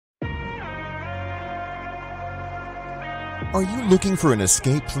Are you looking for an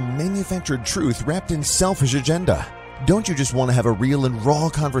escape from manufactured truth wrapped in selfish agenda? Don't you just want to have a real and raw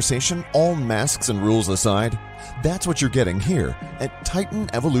conversation, all masks and rules aside? That's what you're getting here at Titan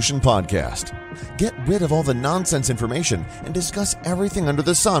Evolution Podcast. Get rid of all the nonsense information and discuss everything under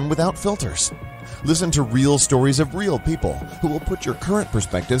the sun without filters. Listen to real stories of real people who will put your current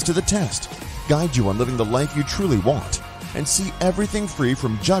perspectives to the test, guide you on living the life you truly want, and see everything free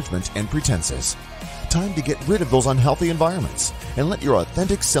from judgment and pretenses. Time to get rid of those unhealthy environments and let your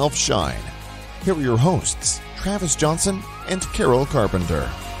authentic self shine. Here are your hosts, Travis Johnson and Carol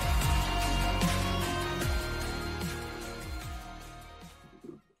Carpenter.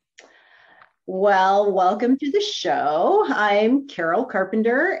 Well, welcome to the show. I'm Carol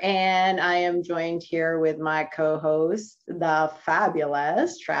Carpenter, and I am joined here with my co-host, the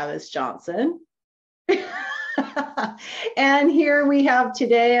fabulous Travis Johnson. And here we have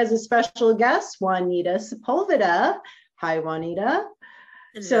today as a special guest, Juanita Sepulveda. Hi, Juanita.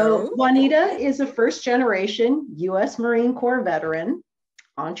 Hello. So Juanita is a first-generation U.S. Marine Corps veteran,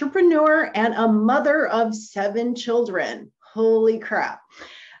 entrepreneur, and a mother of 7 children. Holy crap.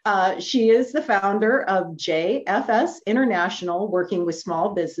 She is the founder of JFS International, working with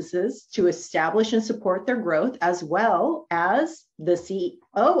small businesses to establish and support their growth, as well as the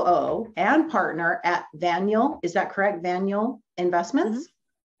COO and partner at Vaniel. Is that correct? Vaniel Investments,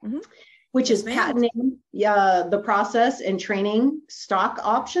 which is patenting the process and training stock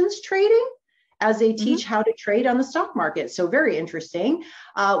options trading as they teach how to trade on the stock market. So very interesting.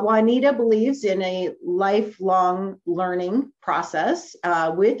 Juanita believes in a lifelong learning process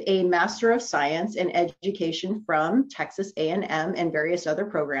with a Master of Science in Education from Texas A&M and various other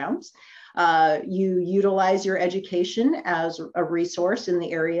programs. You utilize your education as a resource in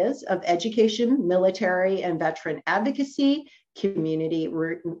the areas of education, military and veteran advocacy, community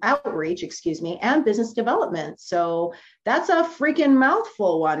outreach, and business development. So that's a freaking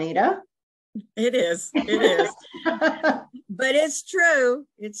mouthful, Juanita. It is. But it's true.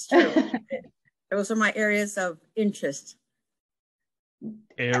 It's true. Those are my areas of interest.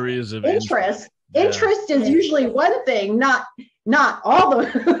 Areas of interest. Interest is usually one thing, not all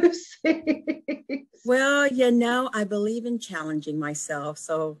those things. Well, I believe in challenging myself.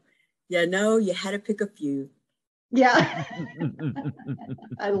 So, you had to pick a few. Yeah.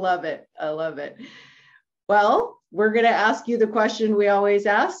 I love it. Well, we're going to ask you the question we always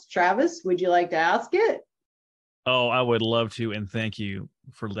ask. Travis, would you like to ask it? Oh, I would love to. And thank you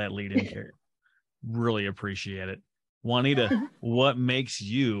for that lead in, Carrie. Really appreciate it. Juanita, what makes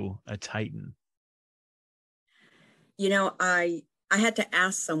you a Titan? I had to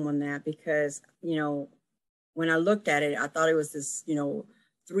ask someone that because, when I looked at it, I thought it was this,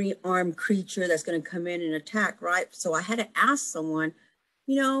 3-armed creature that's going to come in and attack, right? So I had to ask someone,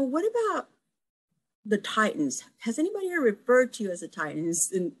 what about the Titans? Has anybody ever referred to you as a Titan?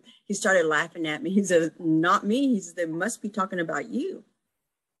 And he started laughing at me. He said, not me. He said, they must be talking about you.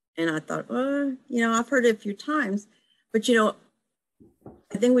 And I thought, I've heard it a few times, but,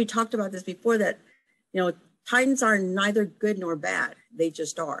 I think we talked about this before that, Titans are neither good nor bad. They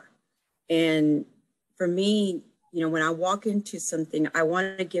just are. And for me, when I walk into something, I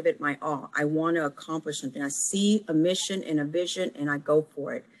want to give it my all. I want to accomplish something. I see a mission and a vision and I go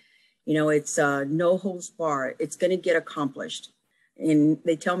for it. It's no holds barred. It's going to get accomplished. And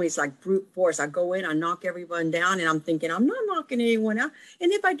they tell me it's like brute force. I go in, I knock everyone down, and I'm thinking, I'm not knocking anyone out.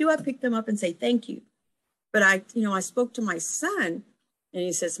 And if I do, I pick them up and say, thank you. But I spoke to my son and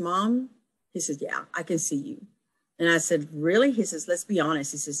he says, Mom, he says, yeah, I can see you. And I said, really? He says, let's be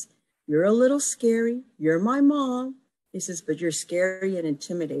honest. He says, you're a little scary. You're my mom. He says, but you're scary and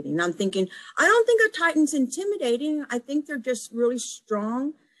intimidating. And I'm thinking, I don't think a Titan's intimidating. I think they're just really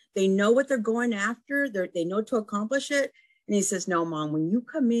strong. They know what they're going after. They know to accomplish it. And he says, no, Mom, when you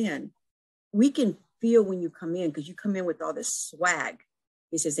come in, we can feel when you come in because you come in with all this swag.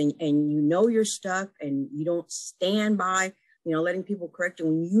 He says, and you know your stuff and you don't stand by, letting people correct you.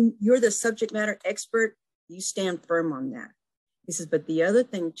 When you're the subject matter expert, you stand firm on that. He says, but the other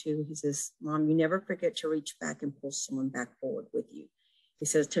thing too, he says, Mom, you never forget to reach back and pull someone back forward with you. He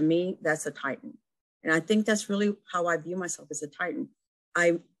says, to me, that's a Titan. And I think that's really how I view myself as a Titan.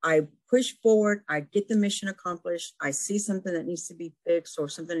 I push forward, I get the mission accomplished, I see something that needs to be fixed or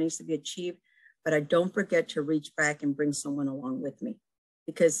something that needs to be achieved, but I don't forget to reach back and bring someone along with me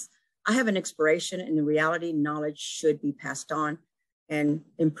because I have an inspiration and the reality knowledge should be passed on and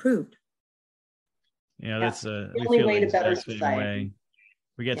improved. Yeah, that's the only way to better society.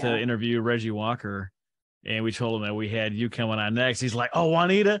 We got to interview Reggie Walker and we told him that we had you coming on next. He's like, oh,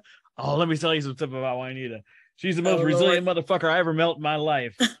 Juanita. Oh, let me tell you some stuff about Juanita. She's the most resilient motherfucker I ever met in my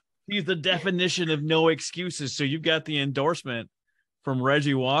life. He's the definition of no excuses. So you've got the endorsement from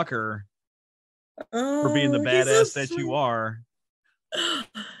Reggie Walker for being the badass that you are.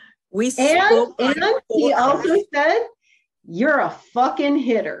 We spoke and he also said, "You're a fucking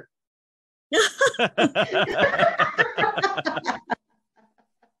hitter."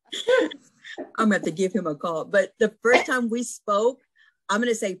 I'm going to have to give him a call. But the first time we spoke, I'm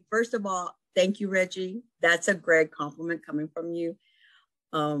going to say, first of all, thank you, Reggie. That's a great compliment coming from you.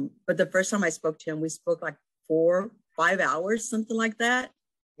 But the first time I spoke to him, we spoke like 4-5 hours, something like that.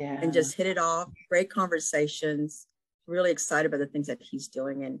 Yeah. And just hit it off. Great conversations. Really excited about the things that he's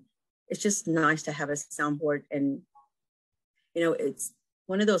doing. And it's just nice to have a soundboard. And, you know, it's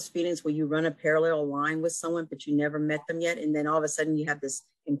one of those feelings where you run a parallel line with someone, but you never met them yet. And then all of a sudden you have this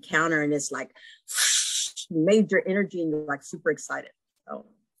encounter and it's like major energy and you're like super excited. So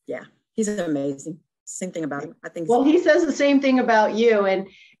yeah, he's amazing. Same thing about him. I think. Well, he says the same thing about you. And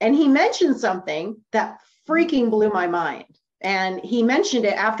he mentioned something that freaking blew my mind. And he mentioned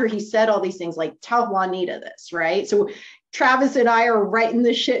it after he said all these things, like, tell Juanita this, right? So Travis and I are writing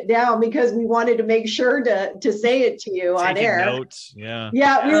this shit down because we wanted to make sure to say it to you on air. Notes. Yeah.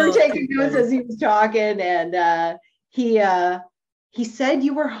 Yeah, we were taking notes as he was talking. And he said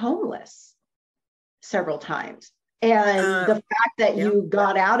you were homeless several times. And the fact that you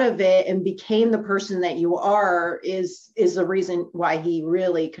got out of it and became the person that you are is the reason why he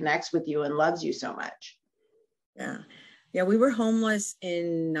really connects with you and loves you so much. Yeah, we were homeless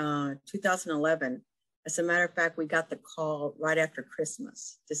in 2011. As a matter of fact, we got the call right after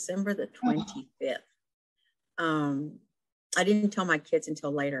Christmas, December the 25th. I didn't tell my kids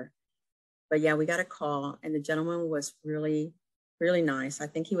until later. But yeah, we got a call and the gentleman was really, really nice. I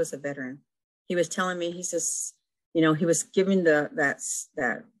think he was a veteran. He was telling me, he says, you know, he was giving that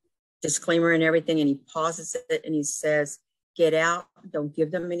disclaimer and everything, and he pauses it and he says, get out, don't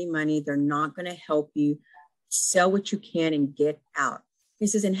give them any money. They're not going to help you. Sell what you can and get out. He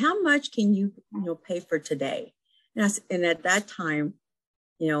says, and how much can you pay for today? And at that time,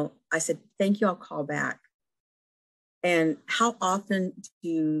 I said, thank you, I'll call back. And how often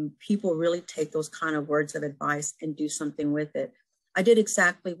do people really take those kind of words of advice and do something with it? I did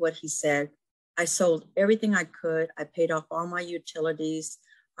exactly what he said. I sold everything I could. I paid off all my utilities.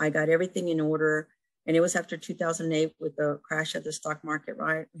 I got everything in order. And it was after 2008 with the crash of the stock market,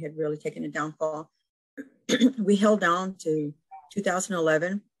 right? We had really taken a downfall. We held on to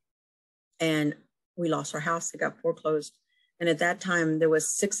 2011 and we lost our house. It got foreclosed. And at that time, there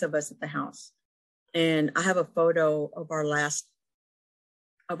was 6 of us at the house. And I have a photo of our last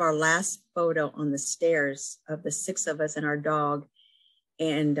photo on the stairs of the 6 of us and our dog.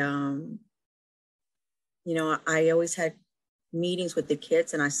 And, I always had meetings with the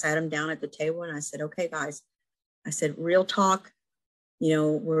kids and I sat them down at the table and I said, okay, guys, I said, real talk,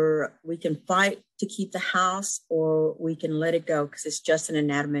 we can fight to keep the house or we can let it go because it's just an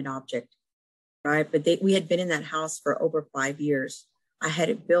inanimate object, right? But we had been in that house for over 5 years. I had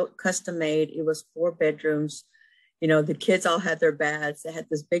it built, custom made. It was 4 bedrooms. The kids all had their baths. They had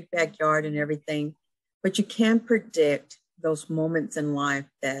this big backyard and everything. But you can't predict those moments in life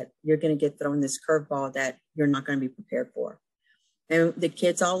that you're going to get thrown this curveball that you're not going to be prepared for. And the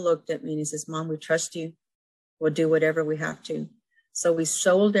kids all looked at me and he says, Mom, we trust you. We'll do whatever we have to. So we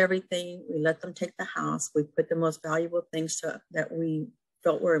sold everything. We let them take the house. We put the most valuable things that we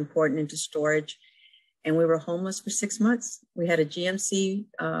felt were important into storage. And we were homeless for 6 months. We had a GMC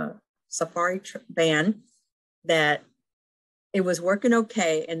safari van that it was working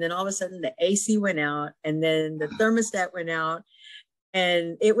okay. And then all of a sudden the AC went out and then the thermostat went out.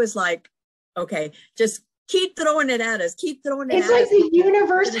 And it was like, okay, just keep throwing it at us. Keep throwing it at us. It's like the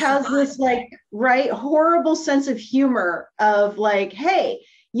universe has this horrible sense of humor of like, hey,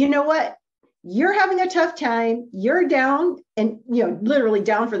 you know what? You're having a tough time. You're down and, literally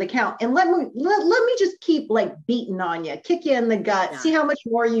down for the count. And let me just keep beating on you, kick you in the gut, see how much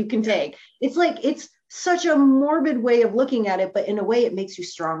more you can take. It's like, it's such a morbid way of looking at it, but in a way it makes you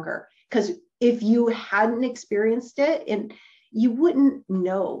stronger. Because if you hadn't experienced it, and you wouldn't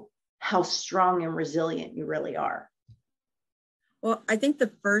know how strong and resilient you really are. Well, I think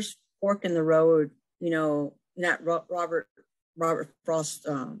the first fork in the road, not Robert Frost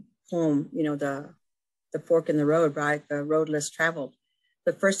poem, the fork in the road, right? The road less traveled.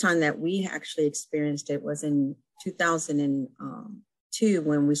 The first time that we actually experienced it was in 2002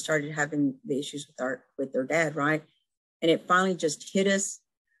 when we started having the issues with our dad, right? And it finally just hit us.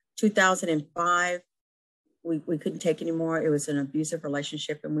 2005, we couldn't take anymore. It was an abusive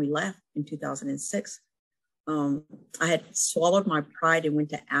relationship and we left in 2006. I had swallowed my pride and went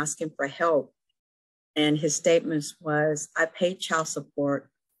to ask him for help. And his statements was, I paid child support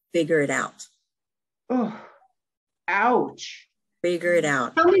figure it out. Oh, ouch. Figure it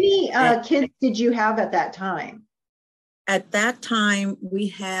out. How many kids did you have at that time? At that time, we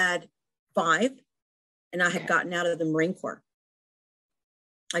had 5, and I had gotten out of the Marine Corps.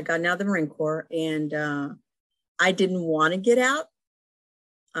 And I didn't want to get out.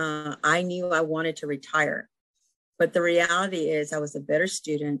 I knew I wanted to retire. But the reality is I was a better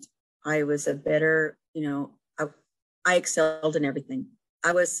student. I was a better, I excelled in everything.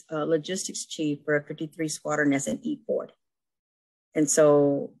 I was a logistics chief for a 53 squadron as an E4. And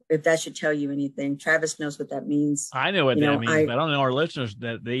so if that should tell you anything, Travis knows what that means. I know what that means, but I don't know our listeners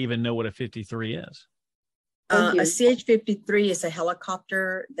that they even know what a 53 is. A CH-53 is a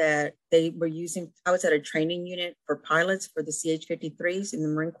helicopter that they were using. I was at a training unit for pilots for the CH-53s in the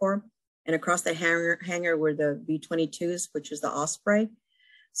Marine Corps. And across the hangar were the B-22s, which is the Osprey.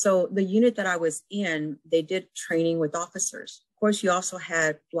 So the unit that I was in, they did training with officers. Of course, you also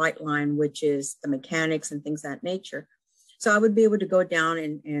had flight line, which is the mechanics and things of that nature. So I would be able to go down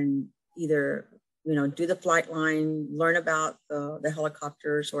and either, do the flight line, learn about the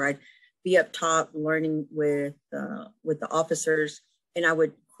helicopters, or I'd be up top learning with the officers, and I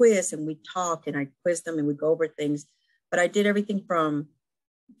would quiz and we'd talk and I'd quiz them and we'd go over things. But I did everything from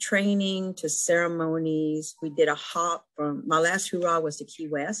training to ceremonies. We did a hop from my last hurrah was to Key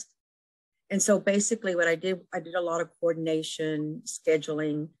West. And so basically what I did a lot of coordination,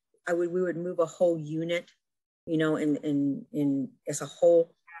 scheduling. We would move a whole unit, in as a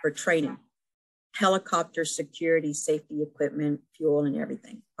whole for training, helicopter security, safety equipment, fuel, and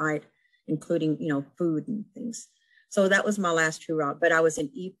everything, right? Including, food and things. So that was my last hurrah, but I was an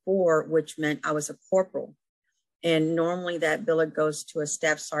E4, which meant I was a corporal. And normally that billet goes to a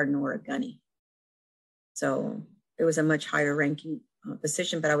staff sergeant or a gunny. So it was a much higher ranking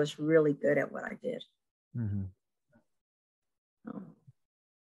position, but I was really good at what I did. Mm-hmm. So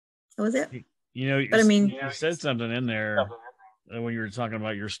that was it. You said something in there when you were talking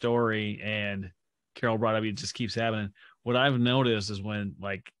about your story, and Carol brought up, it just keeps happening. What I've noticed is when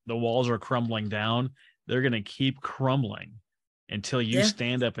the walls are crumbling down, they're going to keep crumbling until you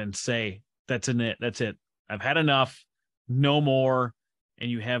stand up and say, that's it. I've had enough, no more. And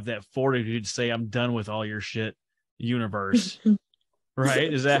you have that fortitude to say, I'm done with all your shit, universe.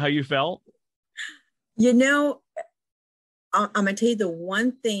 Right? Is that how you felt? I'm going to tell you the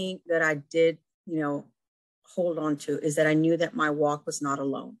one thing that I did, hold on to is that I knew that my walk was not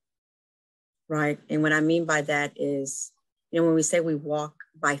alone. Right. And what I mean by that is, when we say we walk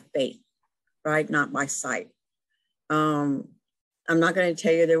by faith, right, not by sight. I'm not going to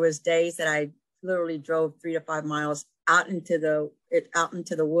tell you, there was days that I literally drove 3 to 5 miles out into the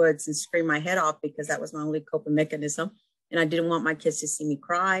woods and screamed my head off because that was my only coping mechanism. And I didn't want my kids to see me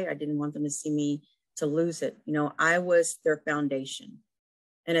cry. I didn't want them to see me to lose it. I was their foundation.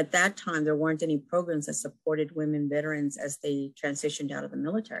 And at that time, there weren't any programs that supported women veterans as they transitioned out of the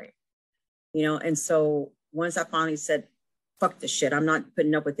military. And so once I finally said, fuck this shit, I'm not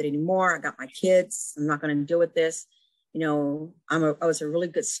putting up with it anymore. I got my kids. I'm not going to deal with this. I was a really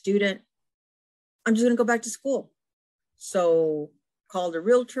good student. I'm just going to go back to school. So called a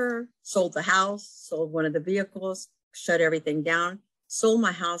realtor, sold the house, sold one of the vehicles, shut everything down, sold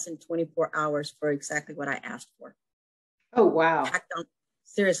my house in 24 hours for exactly what I asked for. Oh, wow.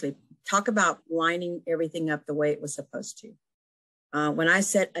 Seriously, talk about lining everything up the way it was supposed to. When I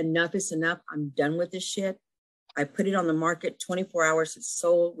said enough is enough, I'm done with this shit. I put it on the market, 24 hours, it's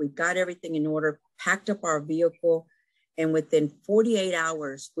sold. We got everything in order, packed up our vehicle. And within 48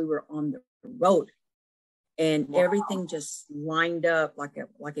 hours, we were on the road. And everything just lined up like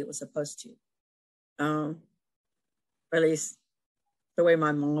it was supposed to. Or at least the way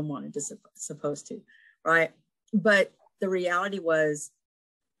my mom wanted to supposed to, right? But the reality was,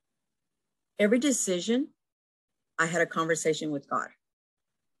 every decision, I had a conversation with God.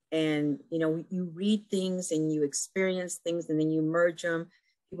 And, you read things and you experience things and then you merge them.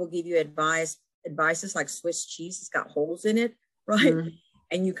 People give you advice. Advice is like Swiss cheese. It's got holes in it, right? Mm-hmm.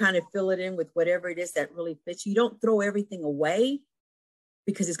 And you kind of fill it in with whatever it is that really fits. You don't throw everything away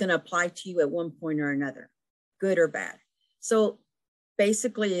because it's going to apply to you at one point or another, good or bad. So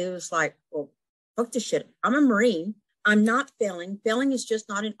basically it was like, well, fuck this shit. I'm a Marine. I'm not failing. Failing is just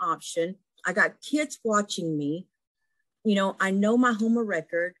not an option. I got kids watching me. I know my HOMA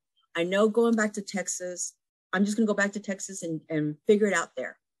record. I know going back to Texas, I'm just going to go back to Texas and figure it out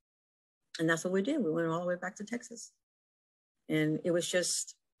there. And that's what we did. We went all the way back to Texas. And it was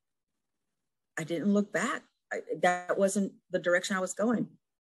just, I didn't look back. That wasn't the direction I was going,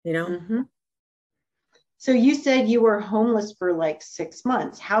 Mm-hmm. So you said you were homeless for 6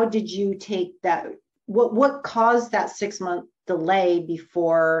 months. How did you take that? What caused that 6 month delay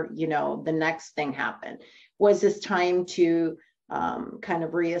before, the next thing happened? Was this time to kind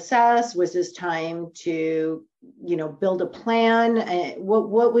of reassess? Was this time to, build a plan?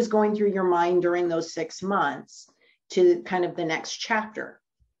 What was going through your mind during those 6 months to kind of the next chapter?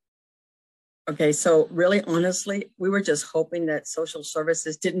 Okay, so really, honestly, we were just hoping that social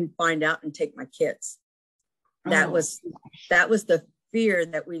services didn't find out and take my kids. That was the fear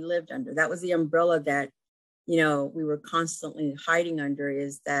that we lived under. That was the umbrella that, we were constantly hiding under,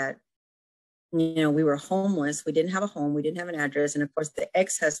 is that, we were homeless. We didn't have a home. We didn't have an address. And of course, the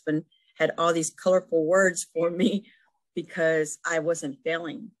ex-husband had all these colorful words for me because I wasn't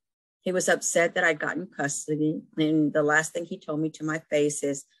failing. He was upset that I'd gotten custody. And the last thing he told me to my face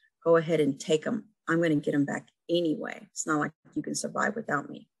is, go ahead and take them. I'm going to get them back anyway. It's not like you can survive without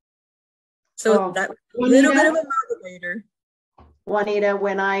me. So that little bit of a motivator. Juanita,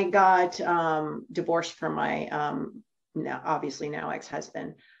 when I got divorced from my now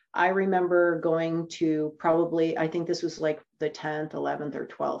ex-husband, I remember going to I think this was like the 10th, 11th, or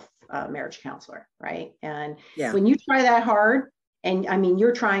 12th marriage counselor, right? And when you try that hard, and I mean,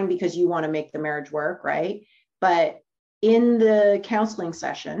 you're trying because you want to make the marriage work, right? But in the counseling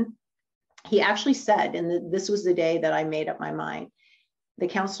session, he actually said, and this was the day that I made up my mind, the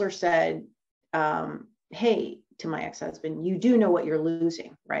counselor said, hey, to my ex-husband, you do know what you're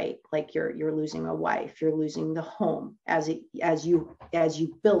losing, right? Like you're losing a wife, you're losing the home as you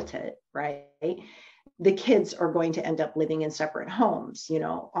built it, right? The kids are going to end up living in separate homes,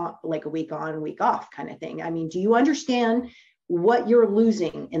 like a week on, week off kind of thing. I mean, do you understand what you're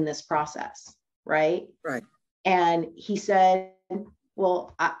losing in this process, right? Right. And he said,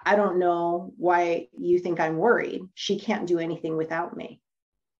 well, I don't know why you think I'm worried. She can't do anything without me.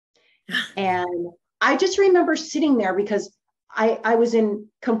 And I just remember sitting there because I was in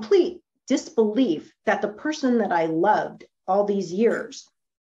complete disbelief that the person that I loved all these years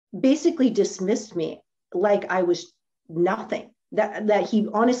basically dismissed me like I was nothing, that he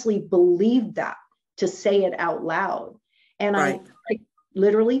honestly believed that, to say it out loud. And right. I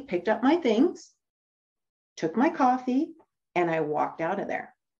literally picked up my things, took my coffee, and I walked out of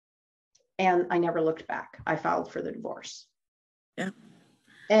there. And I never looked back. I filed for the divorce. Yeah.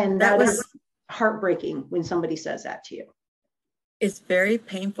 And that was heartbreaking when somebody says that to you. It's very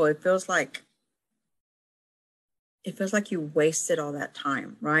painful. It feels like you wasted all that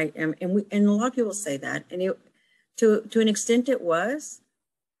time, right? And a lot of people say that, and to an extent it was,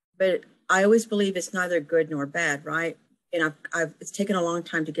 but I always believe it's neither good nor bad, right? And it's taken a long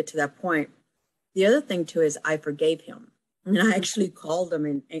time to get to that point. The other thing too is I forgave him, and I actually called him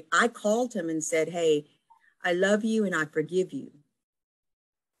and I called him and said, "Hey, I love you and I forgive you."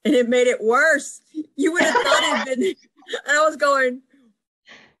 And it made it worse. You would have thought it'd been, and I was going,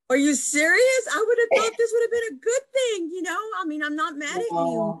 are you serious? I would have thought this would have been a good thing, I mean, I'm not mad at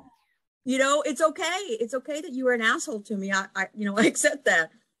you. It's okay. It's okay that you were an asshole to me. I accept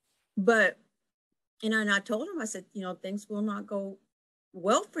that. But, and I told him, I said, things will not go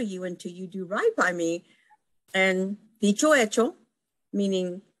well for you until you do right by me. And dicho hecho,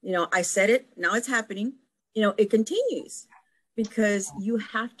 meaning, I said it, now it's happening. It continues. Because you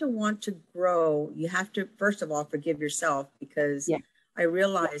have to want to grow. You have to, first of all, forgive yourself, because I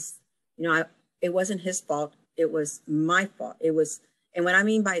realized, it wasn't his fault. It was my fault. And what I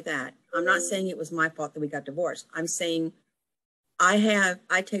mean by that, I'm not saying it was my fault that we got divorced. I'm saying I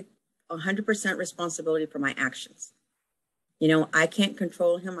take 100% responsibility for my actions. I can't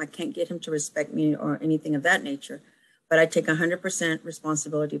control him. I can't get him to respect me or anything of that nature, but I take 100%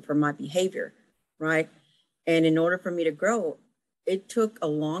 responsibility for my behavior, right? And in order for me to grow, it took a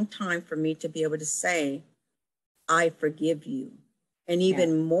long time for me to be able to say, I forgive you. And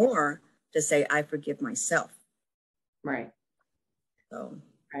even more to say, I forgive myself. Right. So.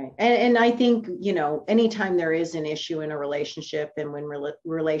 Right. And I think, anytime there is an issue in a relationship, and when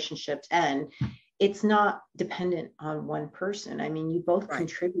relationships end, it's not dependent on one person. I mean, you both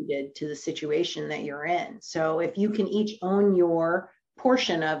contributed to the situation that you're in. So if you can each own your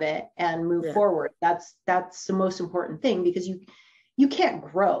portion of it and move forward, that's the most important thing, because you can't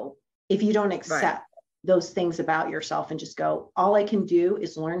grow if you don't accept those things about yourself and just go, all I can do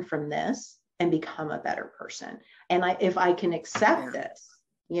is learn from this and become a better person. And if I can accept this,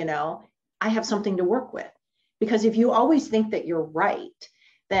 I have something to work with. Because if you always think that you're right,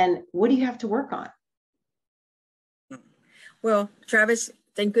 then what do you have to work on? Well, Travis,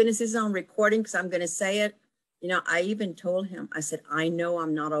 thank goodness this is on recording, because I'm going to say it. I even told him, I said, I know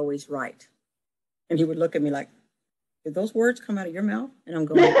I'm not always right. And he would look at me like, did those words come out of your mouth? And I'm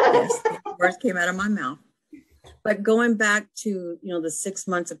going, yes, those words came out of my mouth. But going back to, the 6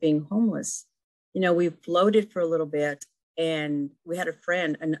 months of being homeless, we floated for a little bit. And we had a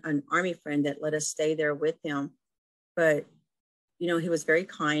friend, an Army friend, that let us stay there with him. But, you know, he was very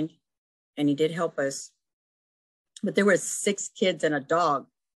kind and he did help us. But there were 6 kids and a dog,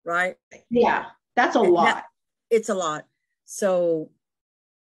 right? Yeah, that's a lot. It's a lot. So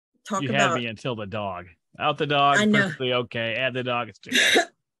talk you about had me until the dog. Out the dog, I know. perfectly okay. Add the dog, it's too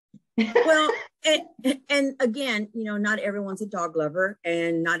much. Well, and again, you know, not everyone's a dog lover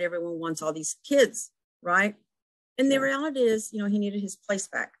and not everyone wants all these kids, right? And the reality is, you know, he needed his place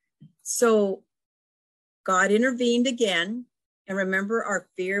back. So God intervened again. And remember our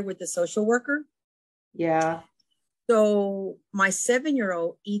fear with the social worker? Yeah. So my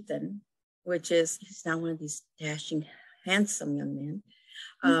 7-year-old Ethan, he's now one of these dashing, handsome young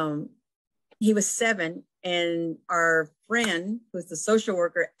men. He was 7, and our friend, who's the social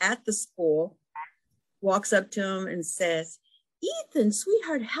worker at the school, walks up to him and says, "Ethan,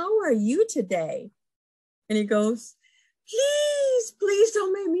 sweetheart, how are you today?" And he goes, please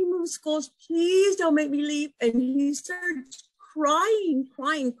don't make me move schools. Please don't make me leave. And he starts crying.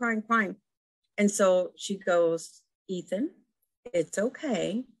 And so she goes, "Ethan, it's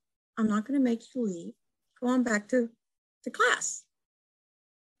okay. I'm not going to make you leave. Go on back to class."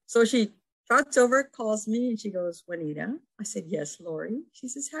 So she trots over, calls me, and she goes, "Juanita." I said, "Yes, Lori." She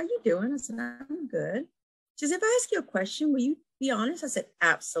says, "How you doing?" I said, "I'm good." She says, "If I ask you a question, will you be honest?" I said,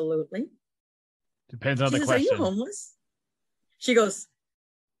 "Absolutely." Depends on the says, question. "Are you homeless?" She goes,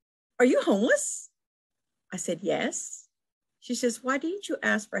 "Are you homeless?" I said, "Yes." She says, "Why didn't you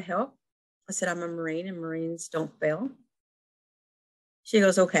ask for help?" I said, "I'm a Marine and Marines don't fail." She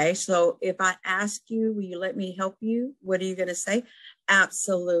goes, "Okay, so if I ask you, will you let me help you? What are you going to say?"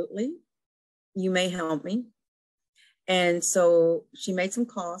 "Absolutely. You may help me." And so she made some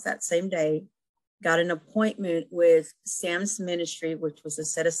calls that same day, got an appointment with Sam's ministry, which was a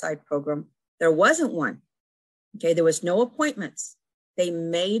set-aside program. There wasn't one. Okay, there was no appointments. They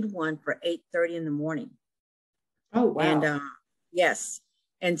made one for 8:30 in the morning. Oh, wow. And yes.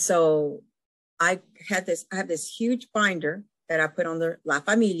 And so I have this huge binder that I put on the La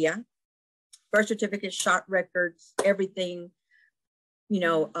Familia, birth certificate, shot records, everything, you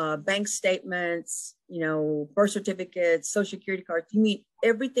know, bank statements, you know, birth certificates, social security cards. You mean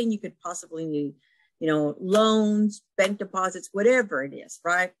everything you could possibly need, you know, loans, bank deposits, whatever it is,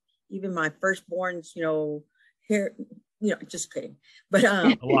 right? Even my firstborn's, you know, hair, you know, just kidding. But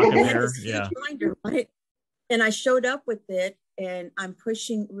a lock of we had hair, this huge binder, right? And I showed up with it, and I'm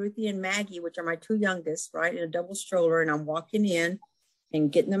pushing Ruthie and Maggie, which are my 2 youngest, right, in a double stroller, and I'm walking in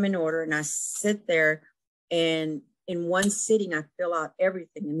and getting them in order. And I sit there, and in one sitting, I fill out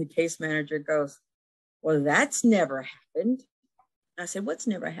everything. And the case manager goes, "Well, that's never happened." I said, "What's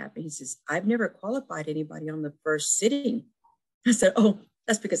never happened?" He says, "I've never qualified anybody on the first sitting." I said, "Oh,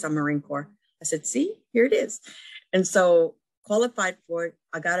 that's because I'm Marine Corps." I said, "See, here it is." And so qualified for it.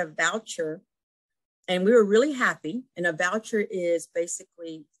 I got a voucher, and we were really happy. And a voucher is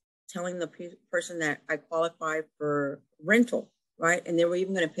basically telling the person that I qualify for rental, right? And they were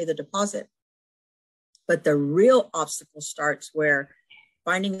even going to pay the deposit. But the real obstacle starts where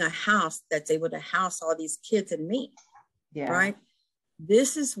finding a house that's able to house all these kids and me, right?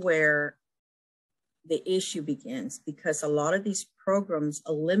 This is where the issue begins, because a lot of these programs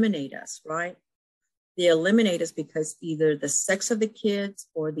eliminate us, right? They eliminate us because either the sex of the kids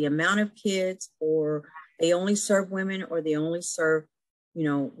or the amount of kids, or they only serve women, or they only serve, you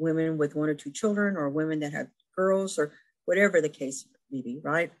know, women with 1 or 2 children, or women that have girls, or whatever the case may be,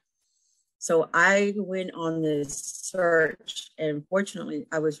 right? So I went on this search, and fortunately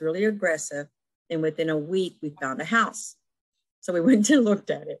I was really aggressive. And within a week we found a house. So we went and looked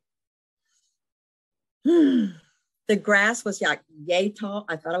at it. The grass was like yay tall.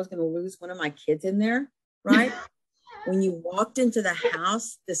 I thought I was going to lose one of my kids in there, right? When you walked into the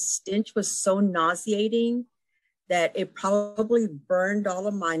house, the stench was so nauseating that it probably burned all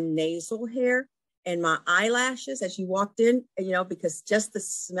of my nasal hair and my eyelashes as you walked in, you know, because just the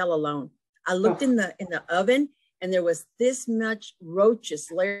smell alone. I looked in the oven, and there was this much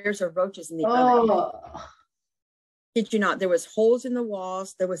layers of roaches in the oven. Did you not? There was holes in the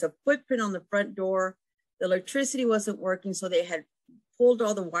walls. There was a footprint on the front door. The electricity wasn't working, so they had pulled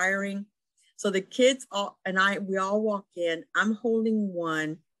all the wiring. So the kids we all walk in. I'm holding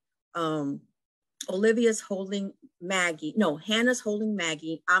one. Olivia's holding Maggie. No, Hannah's holding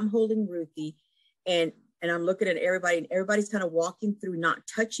Maggie. I'm holding Ruthie, and I'm looking at everybody, and everybody's kind of walking through, not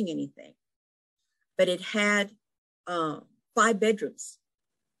touching anything. But it had 5 bedrooms.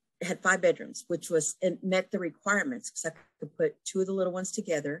 It had 5 bedrooms, which met the requirements, because I could put 2 of the little ones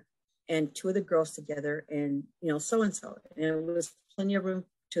together and 2 of the girls together, and, you know, so-and-so. And it was plenty of room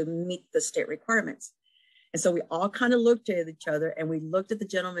to meet the state requirements. And so we all kind of looked at each other, and we looked at the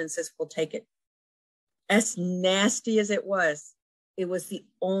gentleman and says, we'll take it. As nasty as it was the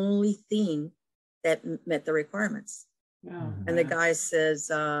only thing that met the requirements. Oh, and the guy says,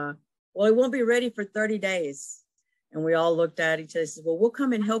 well, it won't be ready for 30 days. And we all looked at each other and said, well, we'll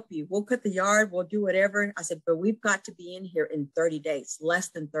come and help you. We'll cut the yard. We'll do whatever. I said, but we've got to be in here in 30 days, less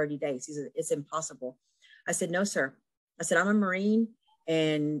than 30 days. He said, it's impossible. I said, no, sir. I said, I'm a Marine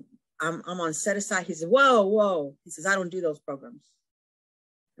and I'm on set aside. He said, whoa. He says, I don't do those programs.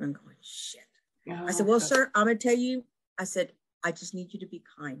 And I'm going, shit. Oh, I said, well, sir, I'm going to tell you, I said, I just need you to be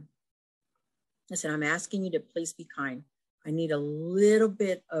kind. I said, I'm asking you to please be kind. I need a little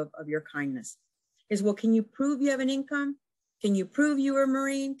bit of your kindness. He said, well, can you prove you have an income? Can you prove you are a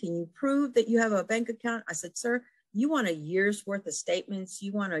Marine? Can you prove that you have a bank account? I said, sir, you want a year's worth of statements?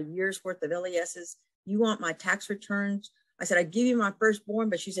 You want a year's worth of LESs? You want my tax returns? I said, I give you my firstborn,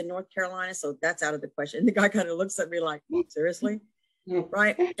 but she's in North Carolina, so that's out of the question. And the guy kind of looks at me like, seriously?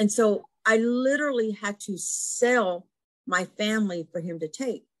 Right? And so I literally had to sell my family for him to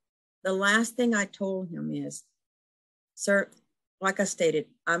take. The last thing I told him is, sir, like I stated,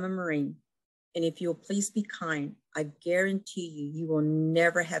 I'm a Marine. And if you'll please be kind, I guarantee you, you will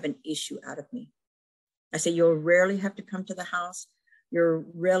never have an issue out of me. I said, you'll rarely have to come to the house. You'll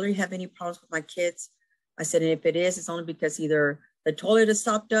rarely have any problems with my kids. I said, and if it is, it's only because either the toilet is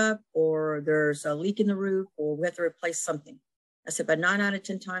stopped up or there's a leak in the roof or we have to replace something. I said, but 9 out of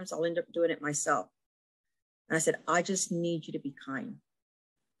 10 times, I'll end up doing it myself. And I said, I just need you to be kind.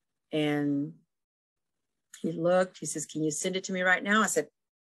 And he looked, he says, can you send it to me right now? I said,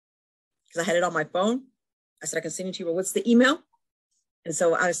 because I had it on my phone. I said, I can send it to you, but what's the email? And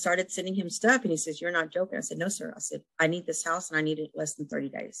so I started sending him stuff and he says, you're not joking. I said, no, sir. I said, I need this house and I need it less than 30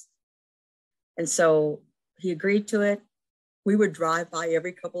 days. And so he agreed to it. We would drive by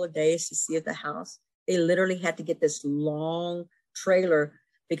every couple of days to see the house. They literally had to get this long trailer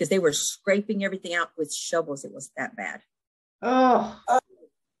because they were scraping everything out with shovels. It was that bad. Oh,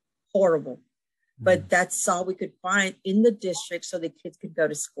 horrible. But that's all we could find in the district so the kids could go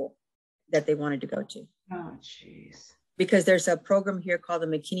to school that they wanted to go to. Oh, jeez. Because there's a program here called the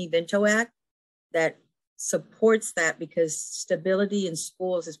McKinney-Vento Act that supports that, because stability in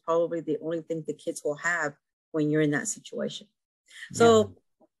schools is probably the only thing the kids will have when you're in that situation. So,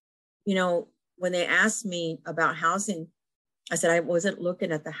 you know, when they asked me about housing, I said, I wasn't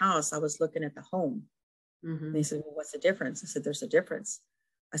looking at the house, I was looking at the home. And they said, well, what's the difference? I said, there's a difference.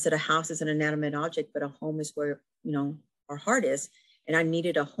 I said, a house is an inanimate object, but a home is where, you know, our heart is. And I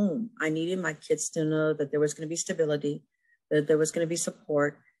needed a home. I needed my kids to know that there was going to be stability, that there was going to be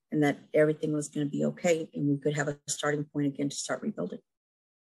support, and that everything was going to be okay. And we could have a starting point again to start rebuilding.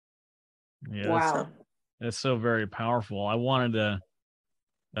 Yeah, wow. That's so very powerful. I wanted to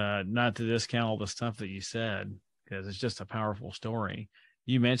not to discount all the stuff that you said, because it's just a powerful story.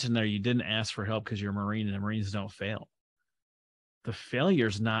 You mentioned there you didn't ask for help because you're a Marine and the Marines don't fail. The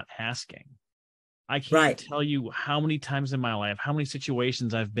failure's not asking. I can't tell you how many times in my life, how many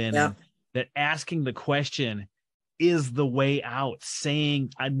situations I've been in that asking the question is the way out.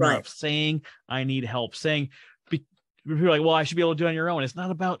 Saying enough, saying I need help, saying people are like, well, I should be able to do it on your own. It's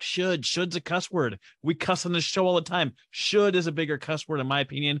not about should. Should's a cuss word. We cuss on this show all the time. Should is a bigger cuss word, in my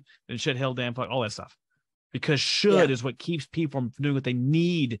opinion, than should, hell, damn, fuck, all that stuff. Because should is what keeps people from doing what they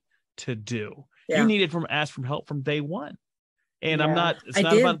need to do. You needed ask for help from day one. And it's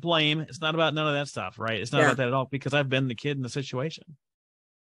not about blame. It's not about none of that stuff, right? It's not about that at all, because I've been the kid in the situation.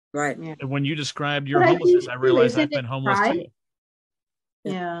 Right. Yeah. And when you described your homelessness, I realized I've been homeless too.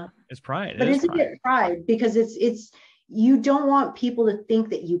 Yeah. It's pride. But isn't it pride? Because it's you don't want people to think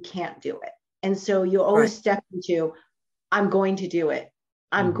that you can't do it. And so you always step into, I'm going to do it.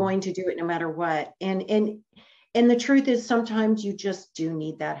 I'm going to do it no matter what. And the truth is, sometimes you just do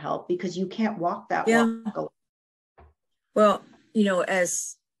need that help because you can't walk that walk alone. Well, you know,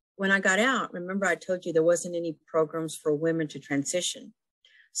 as when I got out, remember I told you there wasn't any programs for women to transition.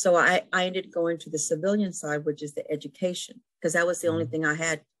 So I ended up going to the civilian side, which is the education, because that was the only thing I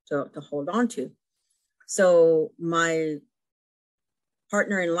had to hold on to. So my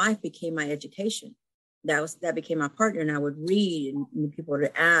partner in life became my education. That became my partner, and I would read, and people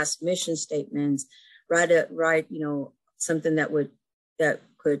would ask mission statements, write, you know, something that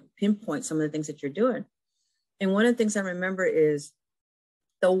could pinpoint some of the things that you're doing. And one of the things I remember is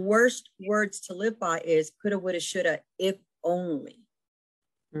the worst words to live by is coulda, woulda, shoulda, if only.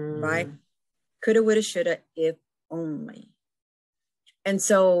 Right? Coulda, woulda, shoulda, if only. And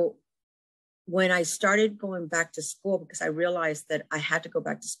so when I started going back to school, because I realized that I had to go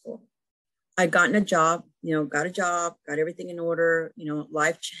back to school, I'd gotten a job, got a job, got everything in order,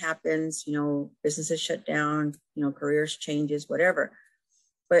 life happens, businesses shut down, careers changes, whatever.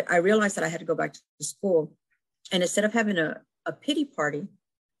 But I realized that I had to go back to school. And instead of having a pity party,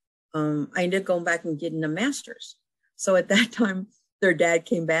 I ended up going back and getting a master's. So at that time, their dad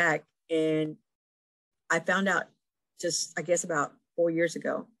came back, and I found out just, I guess, about 4 years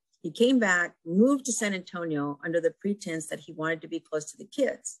ago. He came back, moved to San Antonio under the pretense that he wanted to be close to the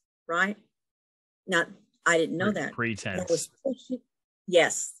kids, right? Now, I didn't know that. Pretense.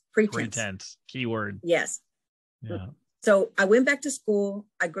 Yes, pretense. Pretense. Keyword. Yes. Yeah. So I went back to school.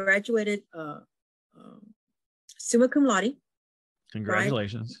 I graduated summa cum laude.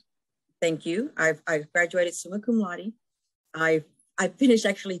 Congratulations. Right? Thank you. I graduated summa cum laude. I finished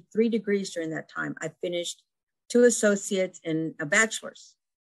actually 3 degrees during that time. I finished 2 associates and a bachelor's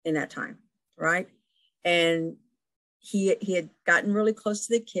in that time, right? And he had gotten really close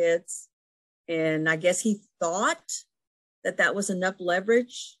to the kids, and I guess he thought that was enough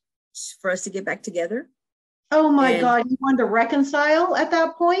leverage for us to get back together. Oh my God, you wanted to reconcile at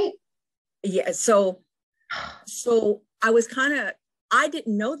that point? Yeah, so I was I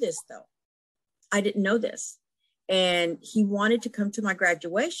didn't know this though. I didn't know this. And he wanted to come to my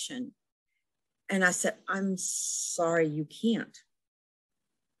graduation. And I said, I'm sorry, you can't.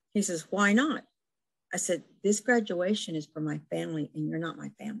 He says, why not? I said, this graduation is for my family, and you're not my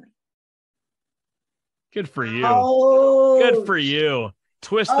family. Good for you. Oh, good for you.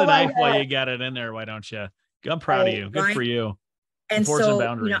 Twist the knife while you got it in there. Why don't you? I'm proud of you. Good for you. And so,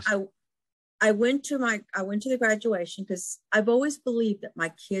 boundaries. I went to the graduation because I've always believed that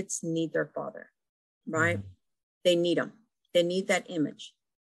my kids need their father, right? Mm-hmm. They need them. They need that image.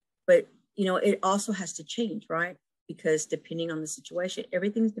 But, it also has to change, right? Because depending on the situation,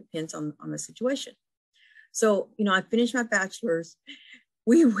 everything depends on the situation. So, I finished my bachelor's.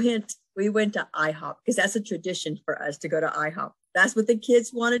 We went to IHOP because that's a tradition for us to go to IHOP. That's what the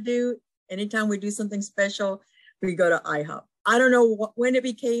kids want to do. Anytime we do something special, we go to IHOP. I don't know when it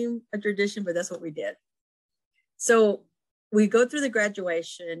became a tradition, but that's what we did. So we go through the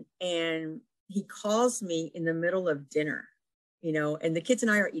graduation, and he calls me in the middle of dinner, and the kids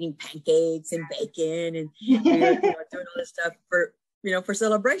and I are eating pancakes and bacon and we're, doing all this stuff for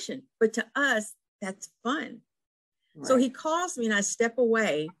celebration. But to us, that's fun. Right. So he calls me, and I step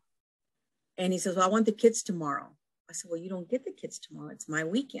away, and he says, well, I want the kids tomorrow. I said, well, you don't get the kids tomorrow. It's my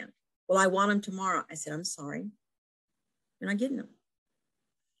weekend. Well, I want them tomorrow. I said, I'm sorry. You're not getting them.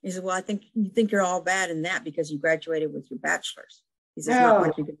 He said, well, you think you're all bad in that because you graduated with your bachelor's. He says, not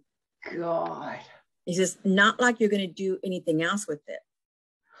like you're God. He says, not like you're going to do anything else with it.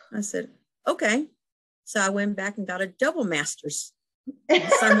 I said, okay. So I went back and got a double master's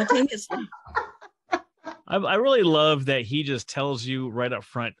simultaneously. I really love that he just tells you right up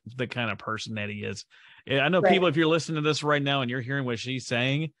front the kind of person that he is. I know people, if you're listening to this right now and you're hearing what she's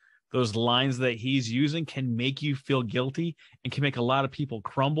saying, those lines that he's using can make you feel guilty and can make a lot of people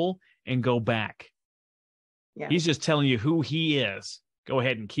crumble and go back. Yeah. He's just telling you who he is. Go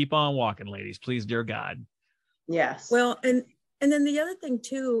ahead and keep on walking, ladies, please, dear God. Yes. Well, and then the other thing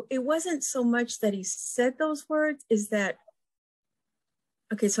too, it wasn't so much that he said those words, is that,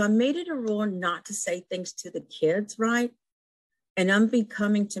 okay, so I made it a rule not to say things to the kids, right? And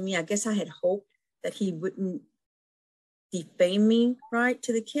unbecoming to me, I guess I had hoped that he wouldn't defame me, right,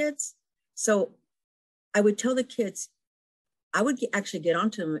 to the kids. So I would tell the kids, I would actually get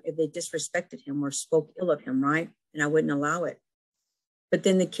onto them if they disrespected him or spoke ill of him, right? And I wouldn't allow it. But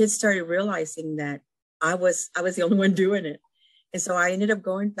then the kids started realizing that I was the only one doing it. And so I ended up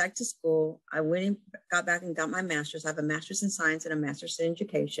going back to school. I went and got back and got my master's. I have a master's in science and a master's in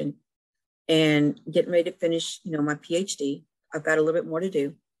education, and getting ready to finish, my PhD. I've got a little bit more to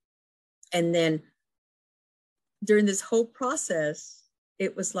do. And then during this whole process,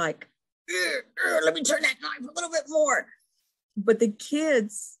 it was like, let me turn that knife a little bit more. But the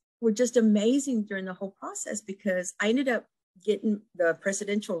kids were just amazing during the whole process, because I ended up getting the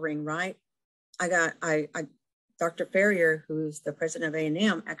presidential ring, right? I Dr. Ferrier, who's the president of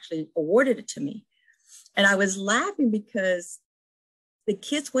A&M, actually awarded it to me. And I was laughing because the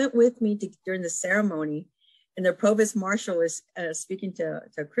kids went with me during the ceremony, and the provost marshal was speaking to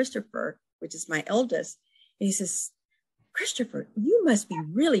Christopher, which is my eldest. And he says, Christopher, you must be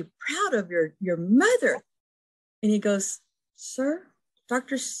really proud of your mother. And he goes, sir,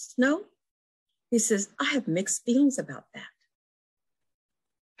 Dr. Snow, he says, I have mixed feelings about that.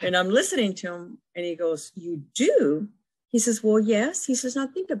 And I'm listening to him, and he goes, you do? He says, well, yes. He says, now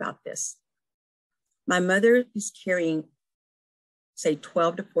think about this. My mother is carrying, say,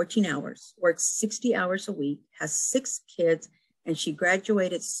 12 to 14 hours, works 60 hours a week, has 6 kids, and she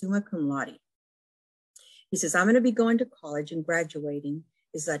graduated summa cum laude. He says, I'm going to be going to college and graduating.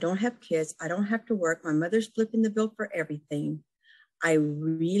 He says, I don't have kids. I don't have to work. My mother's flipping the bill for everything. I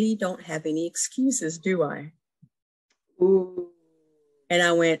really don't have any excuses, do I? Ooh. And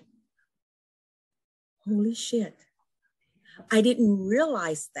I went, holy shit. I didn't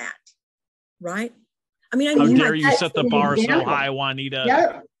realize that, right? I mean, I how knew dare you set the bar so high, Juanita?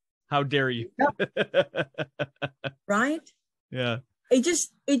 Yep. How dare you? Yep. Right? Yeah. It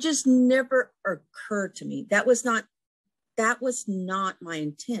just never occurred to me. That was not my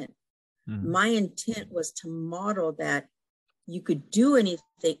intent. Mm-hmm. My intent was to model that you could do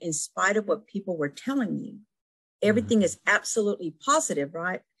anything in spite of what people were telling you. Everything is absolutely positive,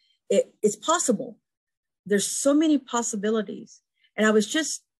 right? It's possible. There's so many possibilities. And I was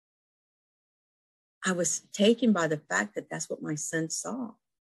taken by the fact that that's what my son saw.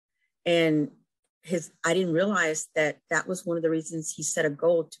 And I didn't realize that was one of the reasons he set a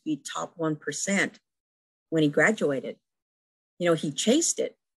goal to be top 1% when he graduated. You know, he chased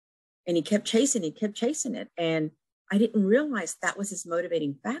it and he kept chasing it. And I didn't realize that was his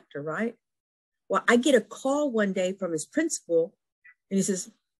motivating factor, right? Well, I get a call one day from his principal and he says,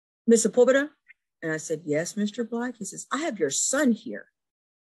 Miss Sepulveda? And I said, yes, Mr. Black. He says, I have your son here.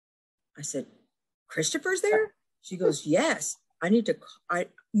 I said, Christopher's there? She goes, yes,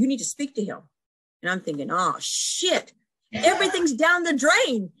 you need to speak to him. And I'm thinking, oh shit, everything's down the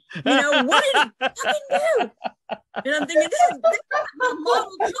drain. You know, what did he fucking do? And I'm thinking, this is my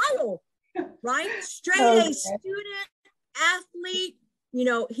model child, right? Straight A student, athlete. You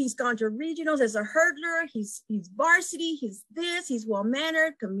know, he's gone to regionals as a hurdler. He's varsity. He's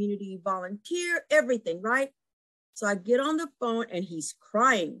well-mannered, community volunteer, everything, right? So I get on the phone and he's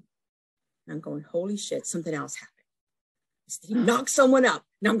crying. And I'm going, holy shit, something else happened. He knocked someone up.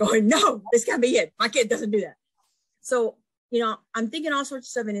 And I'm going, no, this can't be it. My kid doesn't do that. So, you know, I'm thinking all sorts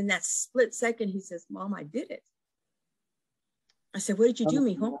of stuff. And in that split second, he says, Mom, I did it. I said, what did you do,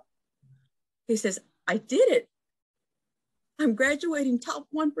 mijo? He says, I did it. I'm graduating top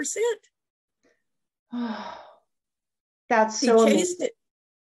 1%. That's so he chased it.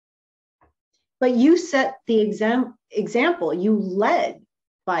 But you set the example. You led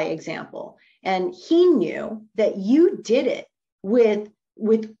by example. And he knew that you did it with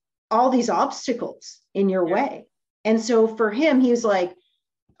all these obstacles in your way. And so for him, he was like,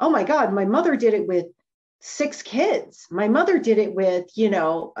 oh my God, my mother did it with 6 kids. My mother did it with, you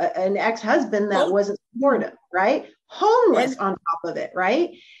know, an ex-husband that wasn't supportive, right? Homeless on top of it,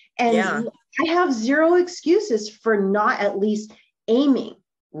 right? And I have zero excuses for not at least aiming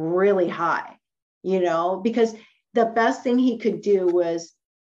really high, you know, because the best thing he could do was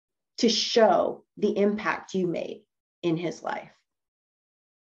to show the impact you made in his life.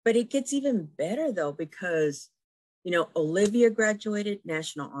 But it gets even better though, because, you know, Olivia graduated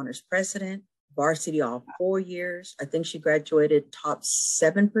National Honors President, varsity all 4 years. I think she graduated top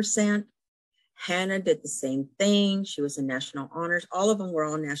 7%. Hannah did the same thing. She was in National Honors. All of them were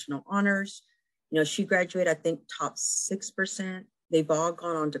all National Honors. You know, she graduated, I think, top 6%. They've all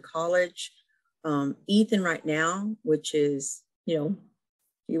gone on to college. Ethan right now, which is, you know,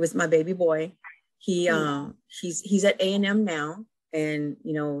 he was my baby boy. He's at A&M now. And,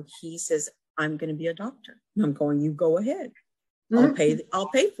 you know, he says, I'm going to be a doctor. And I'm going, you go ahead. I'll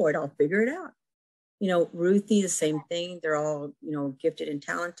pay for it. I'll figure it out. You know, Ruthie, the same thing. They're all, you know, gifted and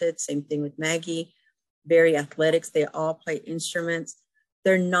talented. Same thing with Maggie, very athletics. They all play instruments.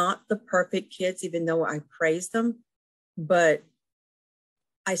 They're not the perfect kids, even though I praise them. But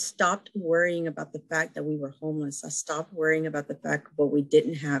I stopped worrying about the fact that we were homeless. I stopped worrying about the fact of what we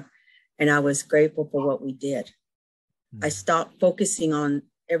didn't have. And I was grateful for what we did. I stopped focusing on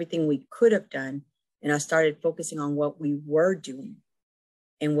everything we could have done. And I started focusing on what we were doing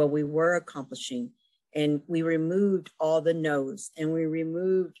and what we were accomplishing. And we removed all the no's, and we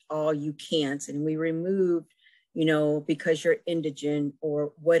removed all you can'ts, and we removed, you know, because you're indigent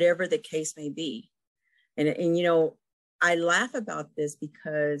or whatever the case may be. And you know, I laugh about this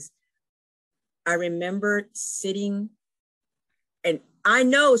because I remember sitting, and I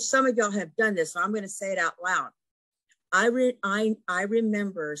know some of y'all have done this, so I'm going to say it out loud. I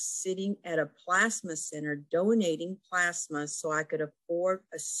remember sitting at a plasma center donating plasma so I could afford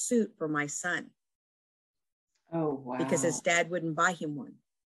a suit for my son. Oh, wow. Because his dad wouldn't buy him one.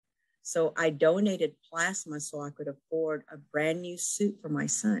 So I donated plasma so I could afford a brand new suit for my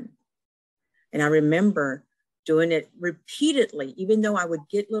son. And I remember doing it repeatedly, even though I would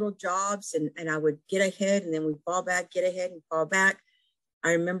get little jobs and I would get ahead and then we'd fall back, get ahead and fall back.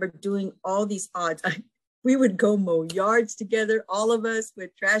 I remember doing all these odds. We would go mow yards together, all of us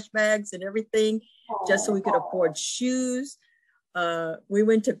with trash bags and everything, just so we could afford shoes. We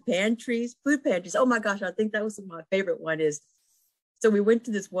went to pantries, food pantries. Oh my gosh, I think that was my favorite one is, so we went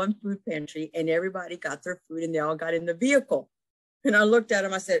to this one food pantry and everybody got their food and they all got in the vehicle. And I looked at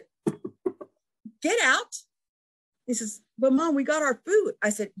him, I said, get out. He says, but Mom, we got our food. I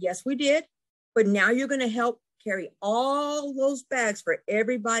said, yes, we did. But now you're going to help carry all those bags for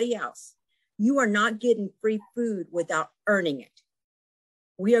everybody else. You are not getting free food without earning it.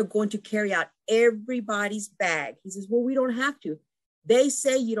 We are going to carry out everybody's bag. He says, well, we don't have to. They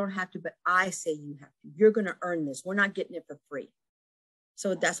say you don't have to, but I say you have to. You're going to earn this. We're not getting it for free.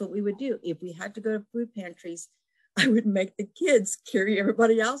 So that's what we would do. If we had to go to food pantries, I would make the kids carry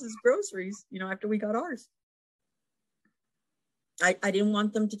everybody else's groceries, you know, after we got ours. I didn't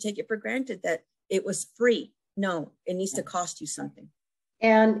want them to take it for granted that it was free. No, it needs to cost you something.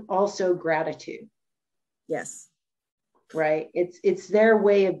 And also gratitude. Yes. Right. It's their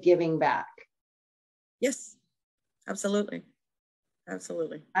way of giving back. Yes, absolutely.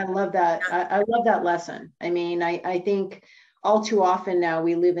 Absolutely. I love that. I love that lesson. I mean, I think all too often now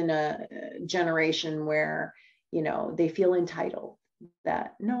we live in a generation where, you know, they feel entitled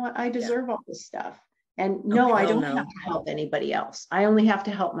that, no, I deserve all this stuff. And no, I don't have to help anybody else. I only have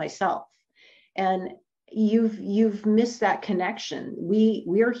to help myself. And you've missed that connection.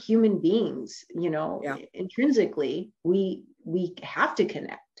 We are human beings, you know, intrinsically, we have to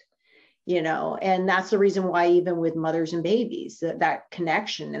connect, you know, and that's the reason why even with mothers and babies, that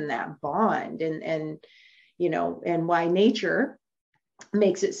connection and that bond and, you know, and why nature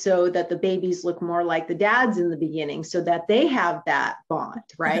makes it so that the babies look more like the dads in the beginning so that they have that bond,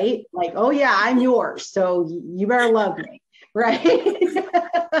 right? Like, oh yeah, I'm yours, so you better love me, right?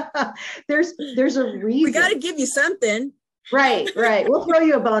 there's a reason. We got to give you something. Right. We'll throw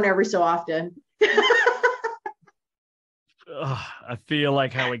you a bone every so often. I feel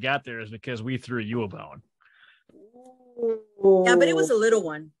like how we got there is because we threw you a bone. Yeah, but it was a little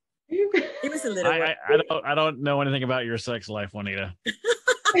one. It was a little one. I don't know anything about your sex life, Juanita.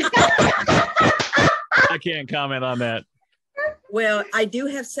 I can't comment on that. Well, I do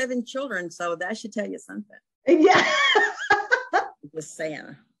have 7 children, so that should tell you something. Yeah. Just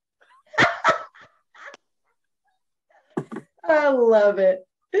saying. I love it.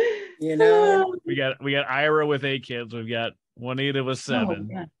 You know, we got Ira with 8 kids. We've got Juanita with 7.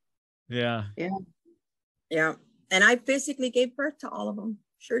 Oh, yeah. And I physically gave birth to all of them.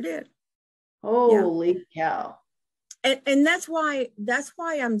 Sure did. Holy cow. And that's why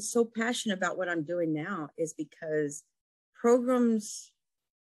I'm so passionate about what I'm doing now, is because programs,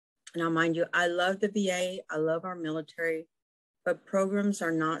 now mind you, I love the VA, I love our military, but programs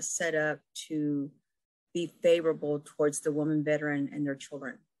are not set up to be favorable towards the woman veteran and their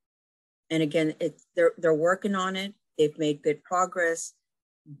children. And again, they're working on it. They've made good progress,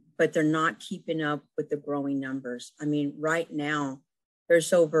 but they're not keeping up with the growing numbers. I mean, right now,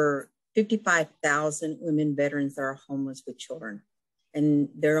 there's over 55,000 women veterans that are homeless with children, and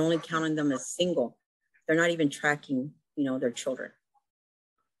they're only counting them as single. They're not even tracking, you know, their children.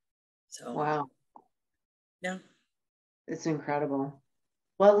 So, wow. Yeah. It's incredible.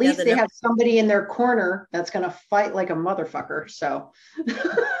 Well, at least they have somebody in their corner that's going to fight like a motherfucker. So,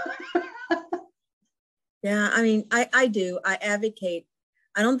 yeah, I mean, I do. I advocate.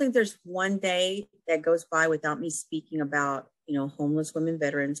 I don't think there's one day that goes by without me speaking about, you know, homeless women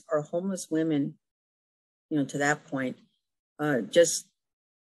veterans or homeless women, you know, to that point. Just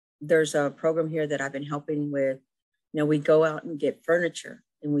there's a program here that I've been helping with. You know, we go out and get furniture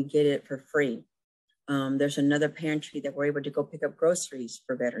and we get it for free. There's another pantry that we're able to go pick up groceries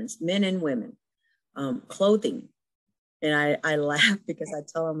for veterans, men and women, clothing. And I laugh because I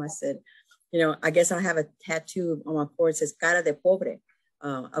tell them, I said, you know, I guess I have a tattoo on my forehead that says cara de pobre,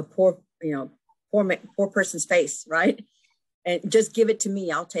 a poor, you know, poor person's face, right? And just give it to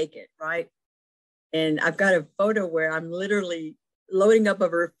me, I'll take it, right? And I've got a photo where I'm literally loading up a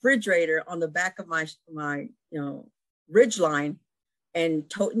refrigerator on the back of my you know, ridge line and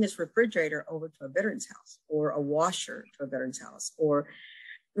toting this refrigerator over to a veteran's house, or a washer to a veteran's house. Or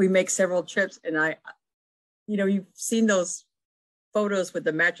we make several trips, and you know, you've seen those photos with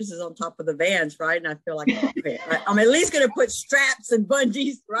the mattresses on top of the vans, right? And I feel like, okay, I'm at least going to put straps and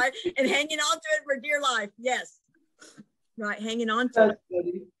bungees, right? And hanging on to it for dear life. Yes. Right. Hanging on to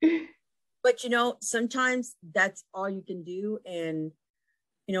it. But, you know, sometimes that's all you can do. And,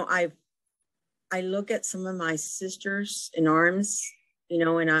 you know, I look at some of my sisters in arms, you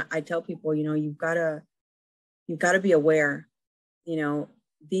know, and I tell people, you know, you've got to be aware, you know,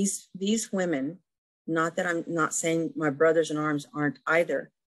 these women, not that I'm not saying my brothers in arms aren't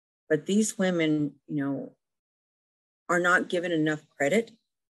either, but these women, you know, are not given enough credit.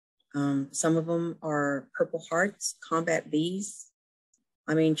 Some of them are Purple Hearts, Combat Bees.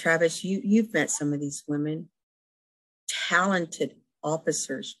 I mean, Travis, you've met some of these women, talented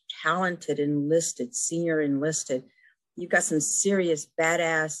officers, talented enlisted, senior enlisted. You've got some serious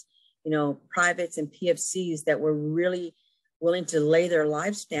badass, privates and PFCs that were really willing to lay their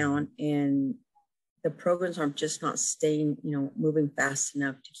lives down, and the programs are just not staying, moving fast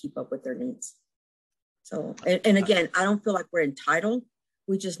enough to keep up with their needs. So, and again, I don't feel like we're entitled.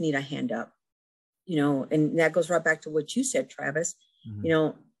 We just need a hand up, and that goes right back to what you said, Travis.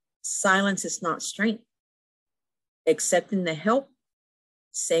 Mm-hmm. Silence is not strength. Accepting the help,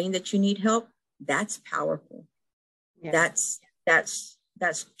 saying that you need help, that's powerful. Yeah.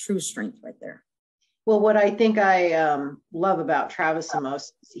 That's true strength right there. Well, what I think I love about Travis the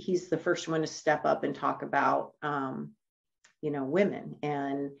most, he's the first one to step up and talk about, women.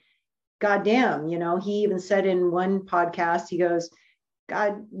 And goddamn, he even said in one podcast, he goes,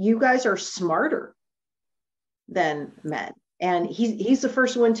 God, you guys are smarter than men. And he's the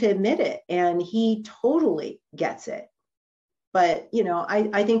first one to admit it. And he totally gets it. But,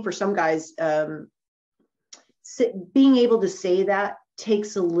 I think for some guys, being able to say that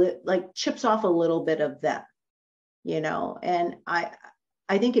takes chips off a little bit of them, and I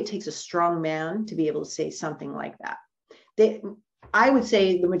think it takes a strong man to be able to say something like that. I would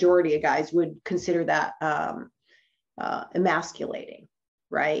say the majority of guys would consider that emasculating,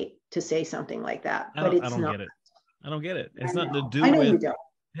 right? To say something like that, but it's not. I don't get it. It's nothing to do with. It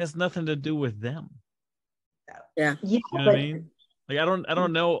has nothing to do with them. Yeah. You know what I mean? Like I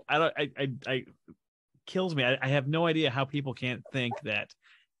don't know. I kills me. I have no idea how people can't think that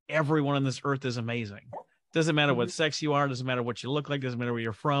everyone on this earth is amazing. Doesn't matter what sex you are, doesn't matter what you look like, doesn't matter where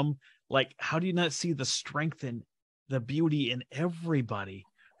you're from. Like, how do you not see the strength and the beauty in everybody?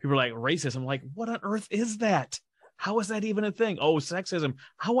 People are like, racism. Like, what on earth is that? How is that even a thing? Oh, sexism.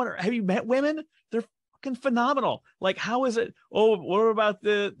 Have you met women? They're fucking phenomenal. Like, how is it? Oh, what about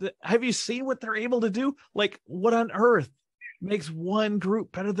the have you seen what they're able to do? Like, what on earth makes one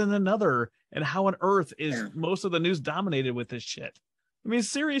group better than another? And how on earth is most of the news dominated with this shit? I mean,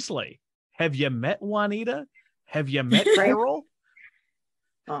 seriously, have you met Juanita? Have you met Carol?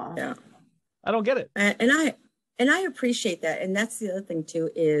 Yeah, I don't get it. And I appreciate that. And that's the other thing too,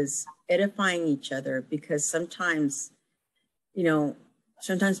 is edifying each other, because sometimes,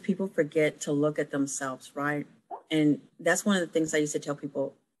 sometimes people forget to look at themselves, right? And that's one of the things I used to tell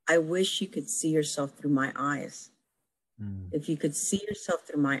people. I wish you could see yourself through my eyes. If you could see yourself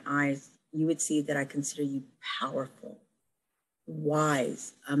through my eyes, you would see that I consider you powerful,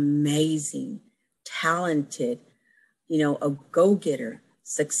 wise, amazing, talented, a go-getter,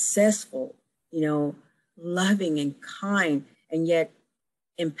 successful, loving and kind, and yet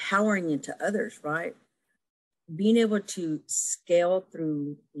empowering into others, right? Being able to scale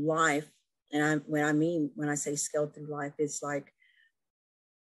through life. And when I say scale through life, it's like,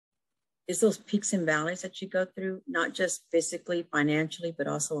 it's those peaks and valleys that you go through, not just physically, financially, but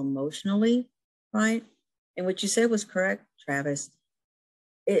also emotionally, right? And what you said was correct, Travis.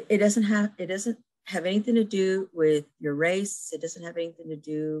 It doesn't have anything to do with your race. It doesn't have anything to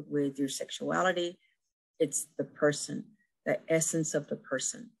do with your sexuality. It's the person, the essence of the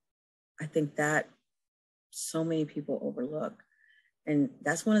person. I think that so many people overlook. And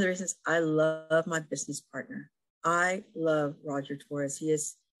that's one of the reasons I love my business partner. I love Roger Torres.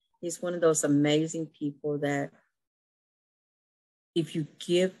 He's one of those amazing people that if you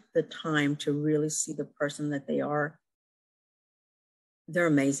give the time to really see the person that they are, they're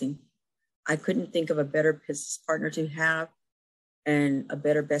amazing. I couldn't think of a better business partner to have and a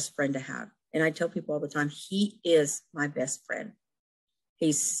better best friend to have. And I tell people all the time, he is my best friend.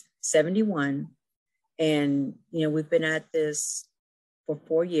 He's 71. And, we've been at this for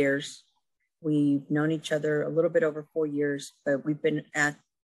 4 years. We've known each other a little bit over 4 years, but we've been at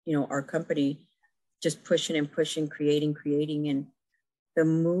our company just pushing and pushing, creating, and the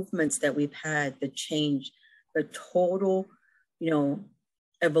movements that we've had, the change, the total,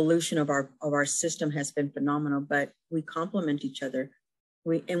 evolution of our system has been phenomenal. But we complement each other.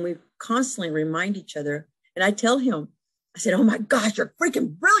 We constantly remind each other. And I tell him, I said, "Oh my gosh, you're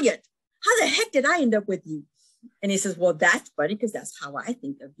freaking brilliant. How the heck did I end up with you?" And he says, "Well, that's funny because that's how I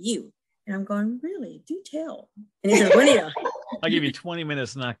think of you." And I'm going, "Really? Do tell." And he says, "Juanita, I'll give you 20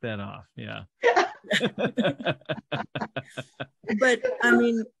 minutes to knock that off." Yeah. But I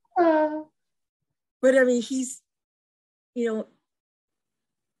mean, he's,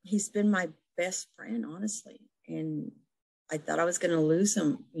 he's been my best friend, honestly. And I thought I was going to lose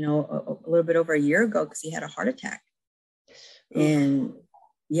him, a little bit over a year ago because he had a heart attack. And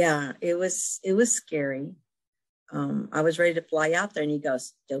yeah, it was scary. I was ready to fly out there, and he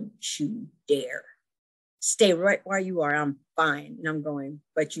goes, "Don't you dare. Stay right where you are. I'm fine." And I'm going,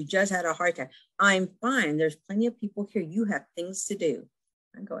 "But you just had a heart attack." "I'm fine. There's plenty of people here. You have things to do."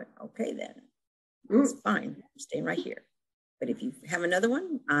 I'm going, "Okay, then. It's fine. I'm staying right here. But if you have another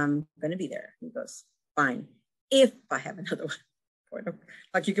one, I'm going to be there." He goes, "Fine. If I have another one."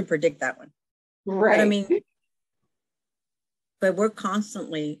 Like you can predict that one. Right. But I mean, but we're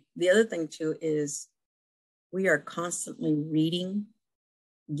constantly, the other thing too is we are constantly reading,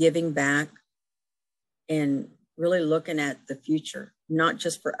 giving back, and really looking at the future, not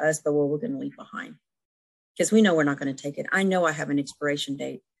just for us, but what we're going to leave behind. Because we know we're not going to take it. I know I have an expiration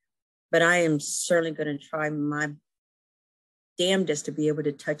date, but I am certainly going to try my damnedest to be able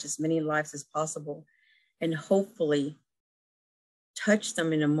to touch as many lives as possible, and hopefully touch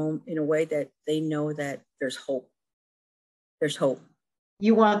them in a way that they know that there's hope. There's hope.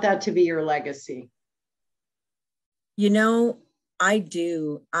 You want that to be your legacy. You know, I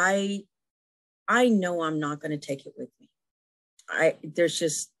do. I know I'm not going to take it with me. There's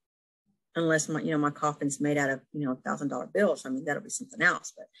just, unless my coffin's made out of, $1,000 bills. I mean, that'll be something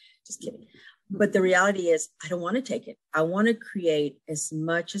else, but just kidding. But the reality is I don't want to take it. I want to create as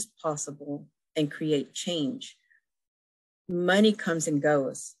much as possible and create change. Money comes and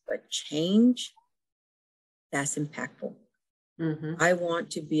goes, but change, that's impactful. Mm-hmm. I want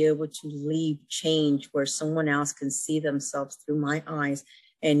to be able to leave change where someone else can see themselves through my eyes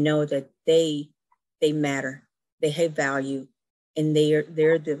and know that they matter, they have value, and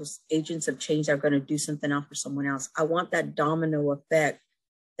they're those agents of change that are going to do something else for someone else. I want that domino effect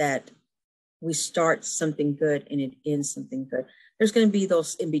that we start something good and it ends something good. There's going to be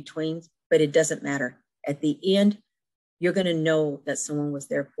those in betweens, but it doesn't matter. At the end, you're going to know that someone was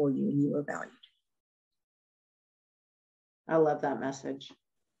there for you and you were valued. I love that message.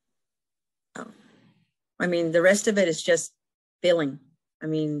 I mean, the rest of it is just feeling. I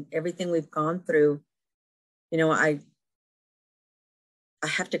mean, everything we've gone through, I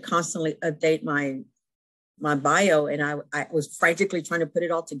have to constantly update my bio, and I was frantically trying to put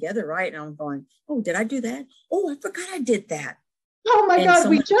it all together, right? And I'm going, "Oh, did I do that? Oh, I forgot I did that." Oh my God,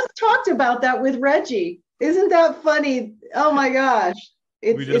 we just talked about that with Reggie. Isn't that funny? Oh my gosh.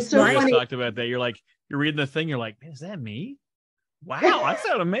 It's so funny. Talked about that. You're reading the thing, you're like, "Man, is that me? Wow, that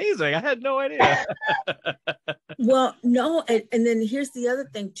sounds amazing. I had no idea." Well, no, and then here's the other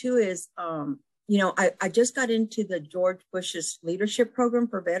thing too is, I just got into the George Bush's leadership program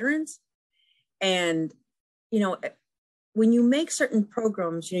for veterans. And, when you make certain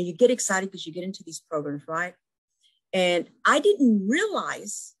programs, you get excited because you get into these programs, right? And I didn't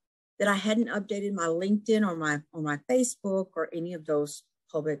realize that I hadn't updated my LinkedIn or my Facebook or any of those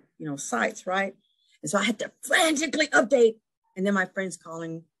public, sites, right? And so I had to frantically update. And then my friend's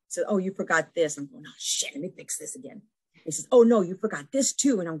calling, said, "Oh, you forgot this." I'm going, "Oh shit, let me fix this again." He says, "Oh no, you forgot this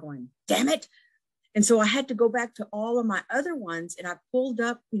too." And I'm going, "Damn it." And so I had to go back to all of my other ones, and I pulled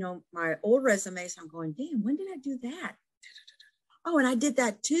up, my old resumes. I'm going, "Damn, when did I do that? Oh, and I did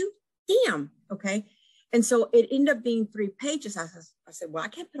that too. Damn." Okay. And so it ended up being 3 pages. I said, "Well, I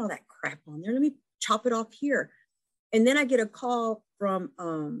can't put all that crap on there. Let me chop it off here." And then I get a call from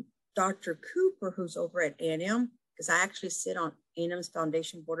Dr. Cooper, who's over at A&M, because I actually sit on A&M's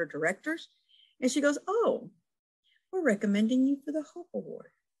Foundation Board of Directors. And she goes, "Oh, we're recommending you for the Hope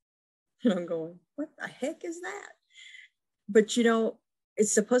Award." And I'm going, "What the heck is that?" But,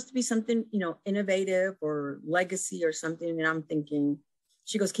 it's supposed to be something, innovative or legacy or something. And I'm thinking,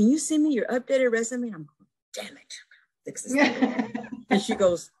 she goes, "Can you send me your updated resume?" And I'm going, "Damn it, fix this thing." And she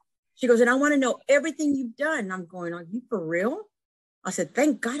goes, "And I want to know everything you've done." And I'm going, "Are you for real?" I said,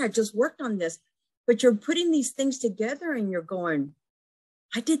 "Thank God I just worked on this." But you're putting these things together and you're going,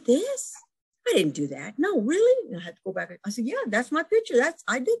 "I did this? I didn't do that. No, really?" And I had to go back. I said, "Yeah, that's my picture.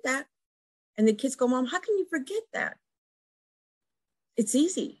 I did that." And the kids go, "Mom, how can you forget that?" It's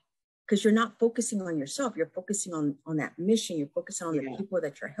easy because you're not focusing on yourself. You're focusing on that mission. You're focusing on the people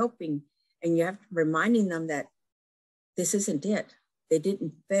that you're helping. And you have to reminding them that this isn't it. They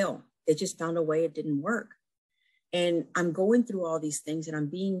didn't fail. They just found a way it didn't work. And I'm going through all these things and I'm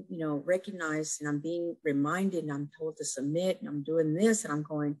being, recognized and I'm being reminded and I'm told to submit and I'm doing this and I'm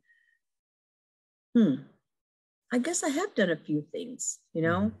going, I guess I have done a few things,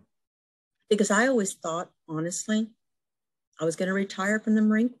 because I always thought, honestly, I was going to retire from the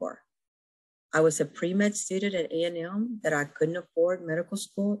Marine Corps. I was a pre-med student at A&M that I couldn't afford medical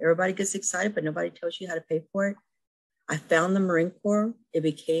school. Everybody gets excited, but nobody tells you how to pay for it. I found the Marine Corps. It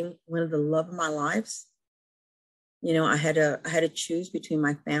became one of the love of my lives. I had to choose between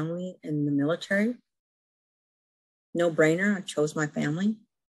my family and the military. No brainer. I chose my family.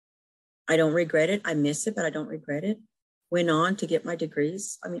 I don't regret it. I miss it, but I don't regret it. Went on to get my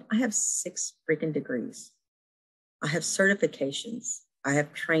degrees. I mean, I have 6 freaking degrees. I have certifications. I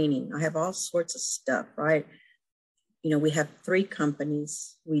have training. I have all sorts of stuff, right? You know, we have 3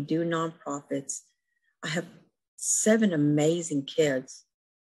 companies. We do nonprofits. I have 7 amazing kids.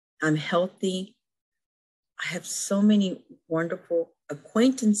 I'm healthy. I have so many wonderful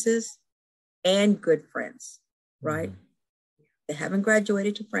acquaintances and good friends, right? Mm-hmm. They haven't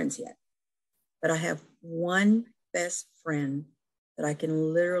graduated to friends yet, but I have one best friend that I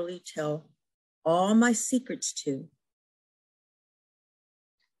can literally tell all my secrets to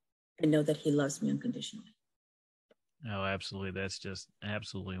and know that he loves me unconditionally. Oh, absolutely. That's just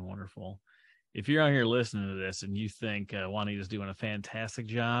absolutely wonderful. If you're out here listening to this and you think Juanita's doing a fantastic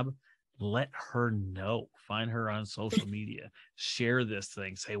job, let her know. Find her on social media. Share this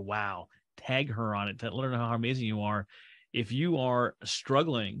thing. Say, wow. Tag her on it. Let her know how amazing you are. If you are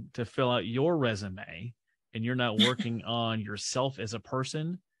struggling to fill out your resume and you're not working on yourself as a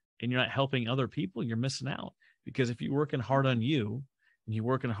person and you're not helping other people, you're missing out. Because if you're working hard on you and you're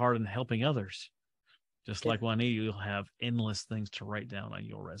working hard on helping others, just like Juanita, you'll have endless things to write down on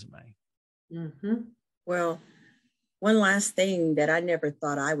your resume. Mm-hmm. Well, one last thing that I never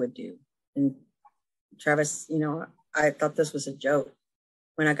thought I would do. And Travis, you know, I thought this was a joke.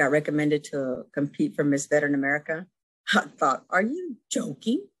 When I got recommended to compete for Miss Veteran America, I thought, are you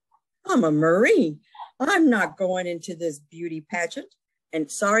joking? I'm a Marine. I'm not going into this beauty pageant.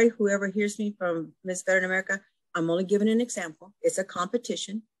 And sorry, whoever hears me from Miss Veteran America, I'm only giving an example. It's a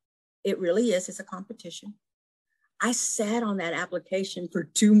competition. It really is. It's a competition. I sat on that application for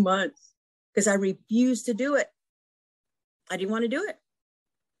 2 months because I refused to do it. I didn't want to do it.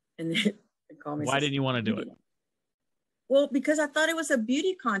 And then they called me. Why didn't you want to do it? Well, because I thought it was a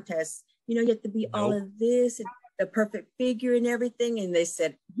beauty contest. You know, you have to be all of this and the perfect figure and everything. And they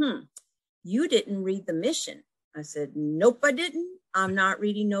said, you didn't read the mission. I said, nope, I didn't. I'm not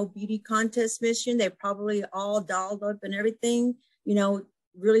reading no beauty contest mission. They probably all dolled up and everything. You know,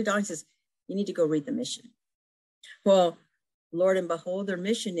 really, Don says, you need to go read the mission. Well, Lord and behold, their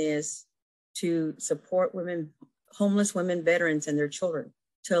mission is to support women, homeless women, veterans, and their children,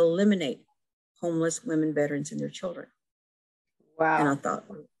 to eliminate homeless women, veterans, and their children. Wow. And I thought,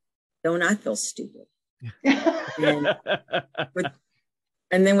 don't I feel stupid?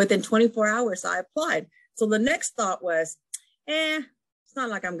 And then within 24 hours, I applied. So the next thought was, it's not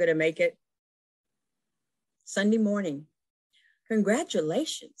like I'm going to make it. Sunday morning,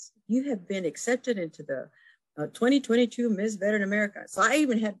 congratulations. You have been accepted into the 2022 Miss Veteran America. So I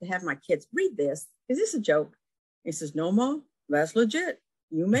even had to have my kids read this. Is this a joke? He says, no, Mom, that's legit.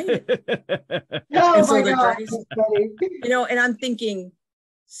 You made it. Oh my God. You know, and I'm thinking,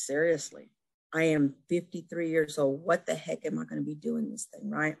 seriously, I am 53 years old. What the heck am I going to be doing this thing,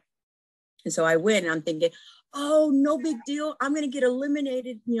 right? And so I went and I'm thinking, oh, no big deal. I'm going to get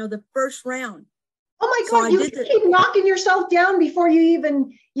eliminated, you know, the first round. Oh my God, you keep knocking yourself down before you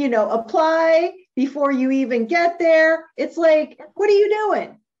even, you know, apply, before you even get there. It's like, what are you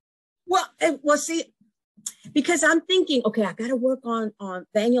doing? Well, see, because I'm thinking, okay, I got to work on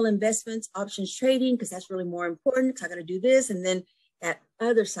the annual investments, options trading, because that's really more important, because I got to do this. And then that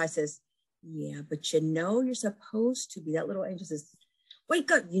other side says, yeah, but you know, you're supposed to be, that little angel says,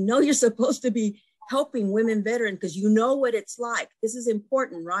 wake up, you know, you're supposed to be helping women veterans because you know what it's like. This is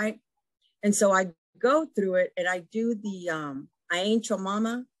important, right? And so I go through it and I do the I Ain't Your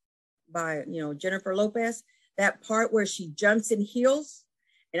Mama by, you know, Jennifer Lopez, that part where she jumps in heels.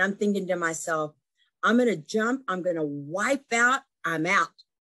 And I'm thinking to myself, I'm going to jump, I'm going to wipe out, I'm out,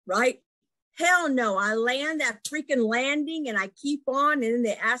 right? Hell no, I land that freaking landing and I keep on. And then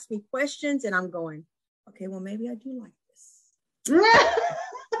they ask me questions and I'm going, okay, well, maybe I do like this.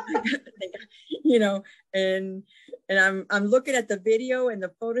 You know, and I'm looking at the video and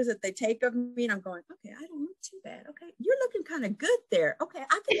the photos that they take of me and I'm going, okay, I don't look too bad. Okay, you're looking kind of good there. Okay,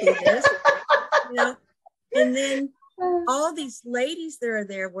 I can do this. You know, and then all these ladies that are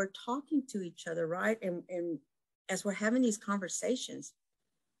there, we're talking to each other, right? And as we're having these conversations,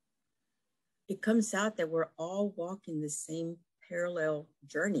 it comes out that we're all walking the same parallel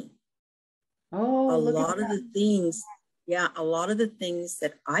journey. Oh, a lot of the things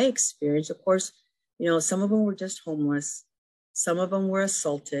that I experienced, of course, you know, some of them were just homeless. Some of them were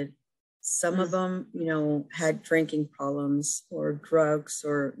assaulted. Some of them, you know, had drinking problems or drugs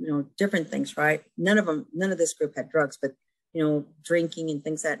or, you know, different things, right? None of this group had drugs, but, you know, drinking and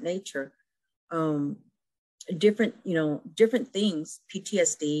things of that nature. Different things,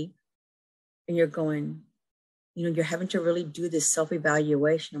 PTSD. And you're going, you know, you're having to really do this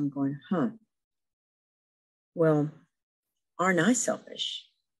self-evaluation. I'm going, well, aren't I selfish?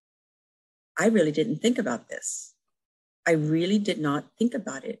 I really didn't think about this. I really did not think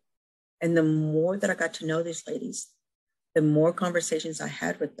about it. And the more that I got to know these ladies, the more conversations I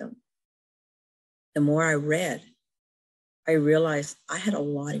had with them, the more I read, I realized I had a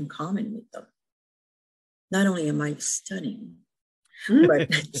lot in common with them. Not only am I stunning, but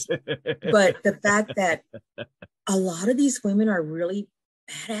the fact that a lot of these women are really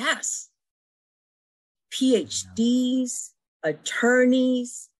badass. PhDs,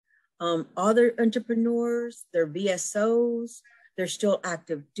 attorneys, other entrepreneurs, they're VSOs, they're still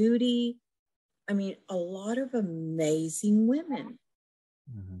active duty. I mean, a lot of amazing women.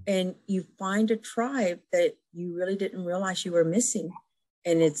 Mm-hmm. And you find a tribe that you really didn't realize you were missing.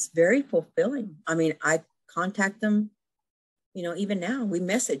 And it's very fulfilling. I mean, I contact them, you know, even now we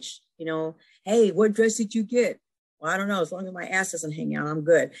message, you know, hey, what dress did you get? Well, I don't know. As long as my ass doesn't hang out, I'm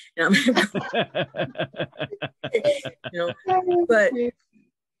good. And you know,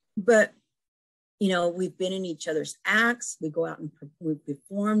 but, you know, we've been in each other's acts. We go out and we've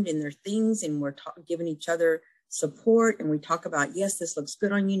performed in their things, and we're giving each other support. And we talk about, yes, this looks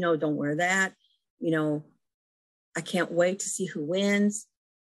good on you. No, don't wear that. You know, I can't wait to see who wins.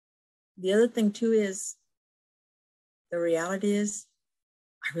 The other thing too is, the reality is,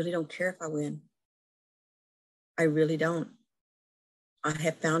 I really don't care if I win. I really don't. I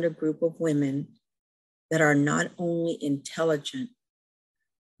have found a group of women that are not only intelligent,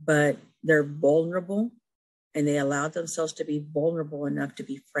 but they're vulnerable, and they allow themselves to be vulnerable enough to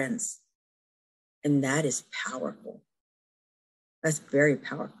be friends. And that is powerful. That's very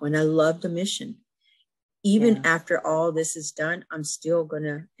powerful. And I love the mission. Even after all this is done, I'm still going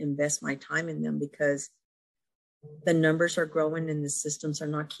to invest my time in them, because the numbers are growing and the systems are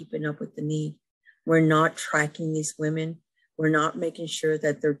not keeping up with the need. We're not tracking these women. We're not making sure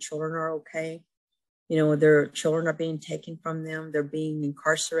that their children are okay. You know, their children are being taken from them. They're being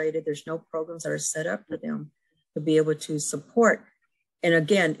incarcerated. There's no programs that are set up for them to be able to support. And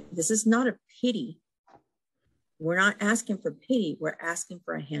again, this is not a pity. We're not asking for pity. We're asking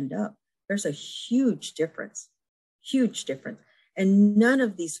for a hand up. There's a huge difference, huge difference. And none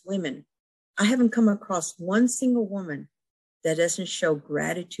of these women, I haven't come across one single woman that doesn't show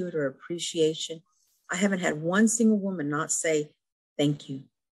gratitude or appreciation. I haven't had one single woman not say, thank you.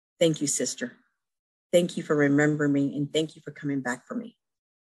 Thank you, sister. Thank you for remembering me, and thank you for coming back for me.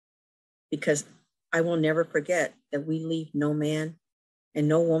 Because I will never forget that we leave no man and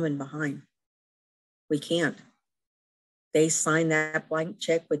no woman behind. We can't. They signed that blank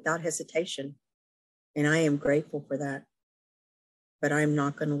check without hesitation. And I am grateful for that. But I'm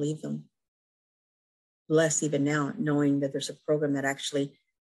not going to leave them. Blessed even now, knowing that there's a program that actually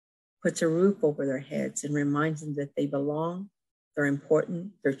puts a roof over their heads and reminds them that they belong, they're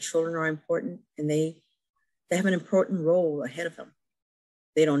important, their children are important, and they have an important role ahead of them.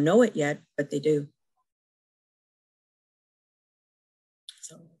 They don't know it yet, but they do.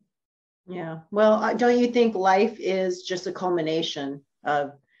 So, yeah. Well, don't you think life is just a culmination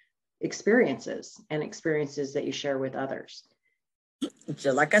of experiences and experiences that you share with others?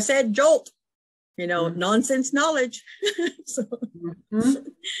 So, like I said, jolt. You know, nonsense knowledge. So,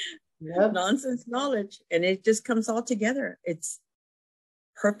 nonsense knowledge. And it just comes all together. It's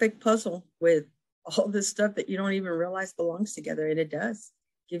perfect puzzle with all this stuff that you don't even realize belongs together. And it does.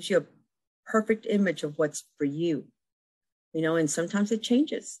 Gives you a perfect image of what's for you. You know, and sometimes it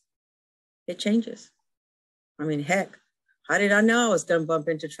changes. It changes. I mean, heck, how did I know I was going to bump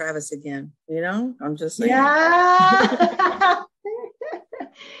into Travis again? You know, I'm just saying. Yeah.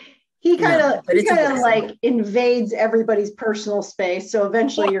 He kind of like invades everybody's personal space. So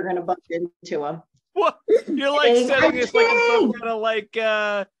eventually you're going to bump into him. What? You're like setting this like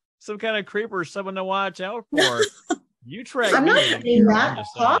some kind of creeper, someone to watch out for. You try. I'm not saying that.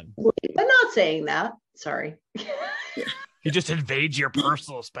 I'm not saying that. Sorry. He just invades your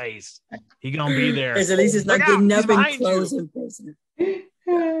personal space. He gonna be there. At least it's not getting up and close in person.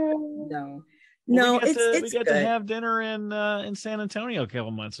 No, we got to have dinner in San Antonio a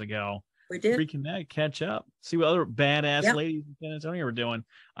couple months ago. We did reconnect, catch up, see what other badass ladies in San Antonio were doing.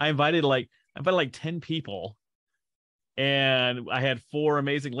 I invited like 10 people, and I had 4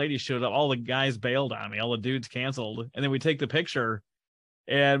 amazing ladies showed up. All the guys bailed on me. All the dudes canceled, and then we take the picture,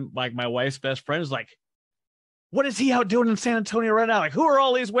 and like my wife's best friend is like, "What is he out doing in San Antonio right now? Like, who are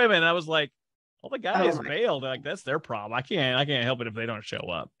all these women?" And I was like, "All the guys bailed. Like, that's their problem. I can't help it if they don't show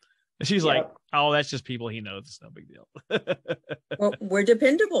up." And she's like, "Oh, that's just people he knows. It's no big deal." Well, we're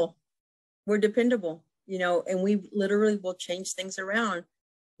dependable. We're dependable, you know, and we literally will change things around,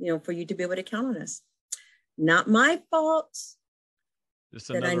 you know, for you to be able to count on us. Not my fault. Just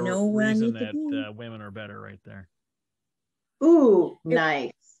that I know reason that women are better right there. Ooh,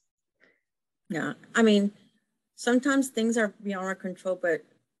 nice. Yeah. I mean, sometimes things are beyond our control, but,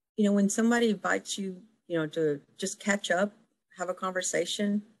 you know, when somebody invites you, you know, to just catch up, have a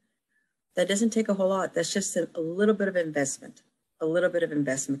conversation, that doesn't take a whole lot. That's just a little bit of investment,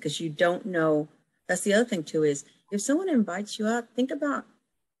 because you don't know. That's the other thing too, is if someone invites you out, think about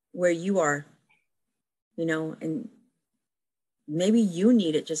where you are, you know, and maybe you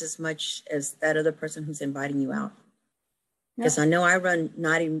need it just as much as that other person who's inviting you out. Because I know I run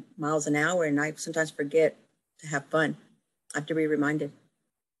 90 miles an hour and I sometimes forget to have fun. I have to be reminded.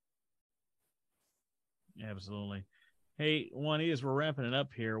 Absolutely. Hey, Juanita, as we're wrapping it up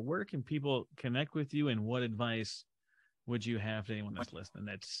here, where can people connect with you, and what advice would you have to anyone that's listening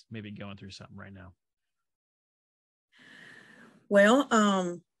that's maybe going through something right now? Well,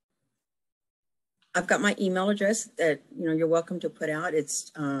 I've got my email address that, you know, you're welcome to put out.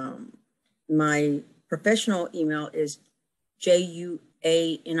 It's my professional email is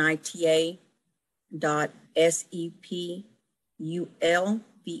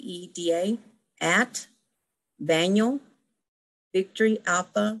JUANITA.SEPULVEDA at Vaniel, Victory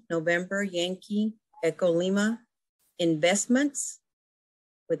Alpha November Yankee Echo Lima Investments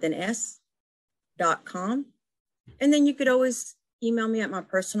with an S.com. And then you could always email me at my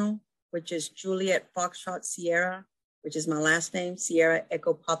personal, which is Juliet Foxtrot Sierra, which is my last name, Sierra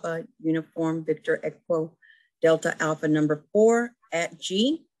Echo Papa Uniform Victor Echo Delta Alpha number 4 at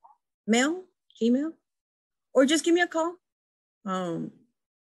Gmail, or just give me a call. You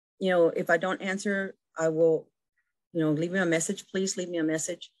know, if I don't answer, I will, you know, leave me a message. Please leave me a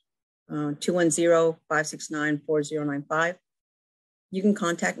message. 210-569-4095. You can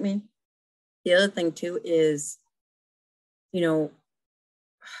contact me. The other thing too is, you know,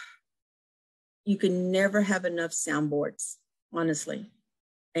 you can never have enough soundboards, honestly.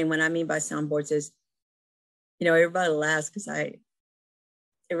 And what I mean by soundboards is, you know, everybody laughs because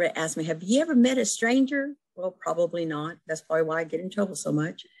everybody asks me, have you ever met a stranger? Well, probably not. That's probably why I get in trouble so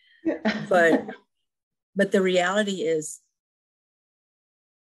much. But the reality is,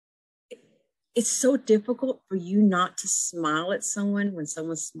 it's so difficult for you not to smile at someone when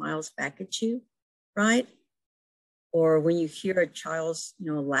someone smiles back at you, right? Or when you hear a child's,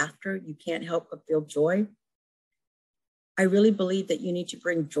 you know, laughter, you can't help but feel joy. I really believe that you need to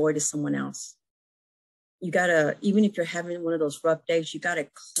bring joy to someone else. You gotta, even if you're having one of those rough days, you gotta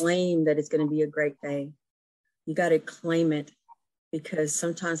claim that it's gonna be a great day. You gotta claim it, because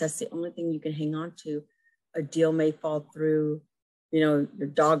sometimes that's the only thing you can hang on to. A deal may fall through, you know, your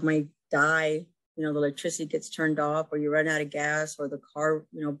dog may die, you know, the electricity gets turned off, or you run out of gas, or the car,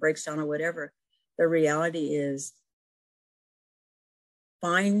 you know, breaks down or whatever. The reality is,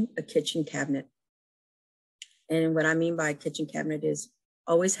 find a kitchen cabinet. And what I mean by a kitchen cabinet is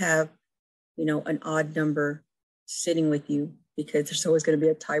always have, you know, an odd number sitting with you, because there's always going to be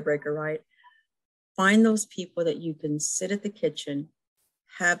a tiebreaker, right? Find those people that you can sit at the kitchen,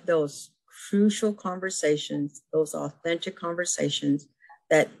 have those crucial conversations, those authentic conversations,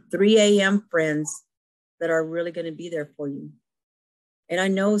 that 3 a.m. friends that are really going to be there for you. And I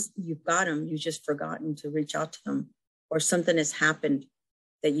know you've got them, you've just forgotten to reach out to them, or something has happened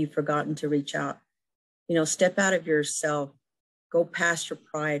that you've forgotten to reach out. You know, step out of yourself, go past your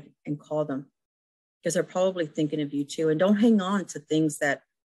pride and call them, because they're probably thinking of you too. And don't hang on to things that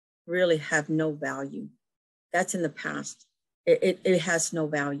really have no value. That's in the past. It has no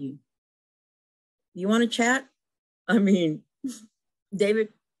value. You want to chat? I mean, David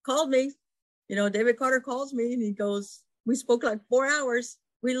called me. You know, David Carter calls me and he goes, we spoke like 4 hours.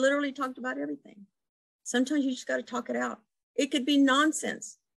 We literally talked about everything. Sometimes you just got to talk it out. It could be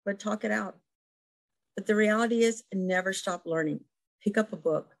nonsense, but talk it out. But the reality is, never stop learning. Pick up a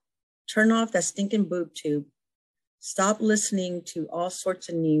book. Turn off that stinking boob tube. Stop listening to all sorts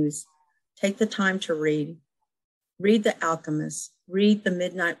of news. Take the time to read. Read The Alchemist. Read The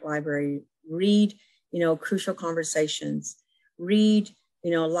Midnight Library. Read, you know, Crucial Conversations. Read,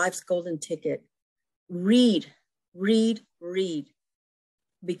 you know, Life's Golden Ticket. Read.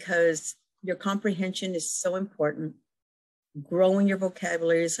 Because your comprehension is so important. Growing your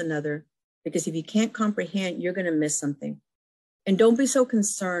vocabulary is another, because if you can't comprehend, you're going to miss something. And don't be so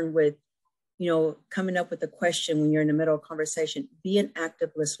concerned with, you know, coming up with a question when you're in the middle of a conversation. Be an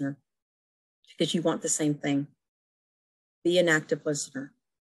active listener, because you want the same thing. Be an active listener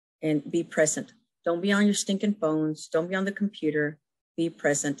and be present. Don't be on your stinking phones. Don't be on the computer. Be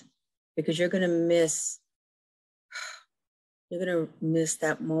present, because you're going to miss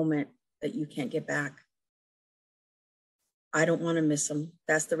that moment that you can't get back. I don't want to miss them.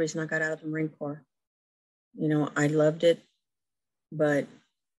 That's the reason I got out of the Marine Corps. You know, I loved it, but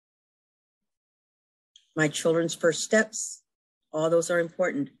my children's first steps, all those are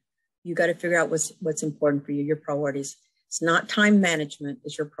important. You got to figure out what's important for you, your priorities. It's not time management,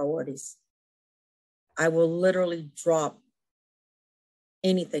 it's your priorities. I will literally drop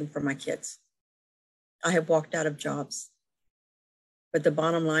anything for my kids. I have walked out of jobs. But the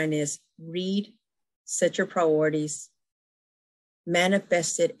bottom line is read, set your priorities,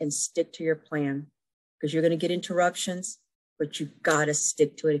 manifest it, and stick to your plan, because you're going to get interruptions, but you've got to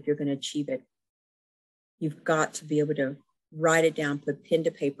stick to it if you're going to achieve it. You've got to be able to write it down, put pen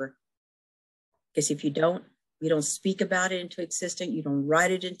to paper. Because if you don't speak about it into existence, you don't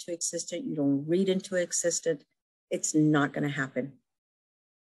write it into existence, you don't read into existence, it's not going to happen.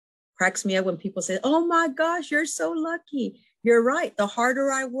 Cracks me up when people say, oh my gosh, you're so lucky. You're right. The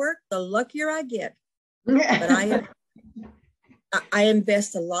harder I work, the luckier I get. But I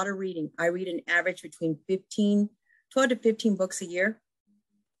invest a lot of reading. I read an average between 12 to 15 books a year.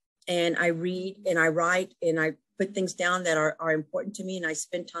 And I read and I write and I put things down that are important to me, and I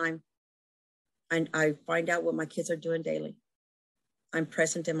spend time and I find out what my kids are doing daily. I'm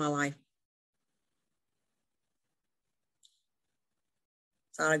present in my life.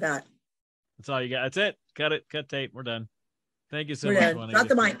 That's all I got. That's all you got. That's it. Cut it. Cut tape. We're done. Thank you so much, Juanita. Drop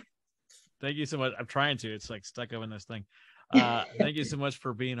the mic. Thank you so much. I'm trying to. It's like stuck up in this thing. Thank you so much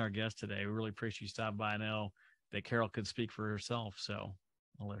for being our guest today. We really appreciate you stopping by. I know that Carol could speak for herself, so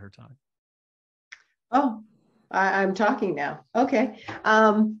I'll let her talk. Oh, I'm talking now. Okay.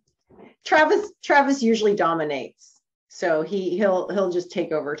 Travis usually dominates, so he'll just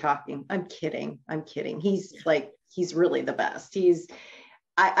take over talking. I'm kidding. He's really the best.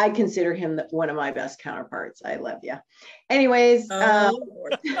 I consider him one of my best counterparts. I love you. Anyways,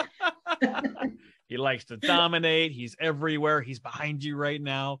 he likes to dominate. He's everywhere. He's behind you right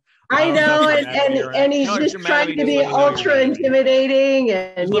now. I know, and he's just trying to be ultra intimidating.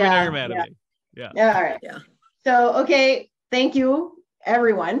 And yeah. All right. Yeah. So, okay. Thank you,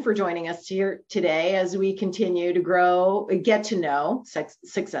 everyone, for joining us here today as we continue to grow, get to know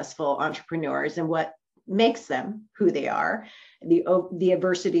successful entrepreneurs and what makes them who they are, the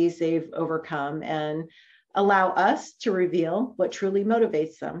adversities they've overcome, and allow us to reveal what truly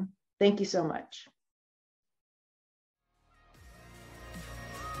motivates them. Thank you so much.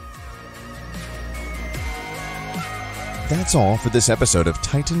 That's all for this episode of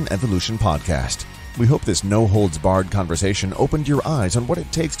Titan Evolution Podcast. We hope this no-holds-barred conversation opened your eyes on what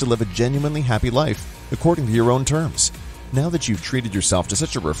it takes to live a genuinely happy life according to your own terms. Now that you've treated yourself to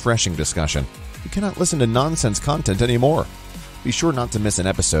such a refreshing discussion, you cannot listen to nonsense content anymore. Be sure not to miss an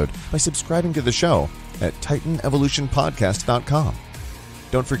episode by subscribing to the show at TitanEvolutionPodcast.com.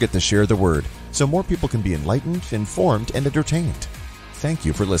 Don't forget to share the word so more people can be enlightened, informed, and entertained. Thank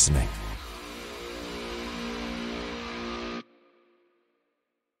you for listening.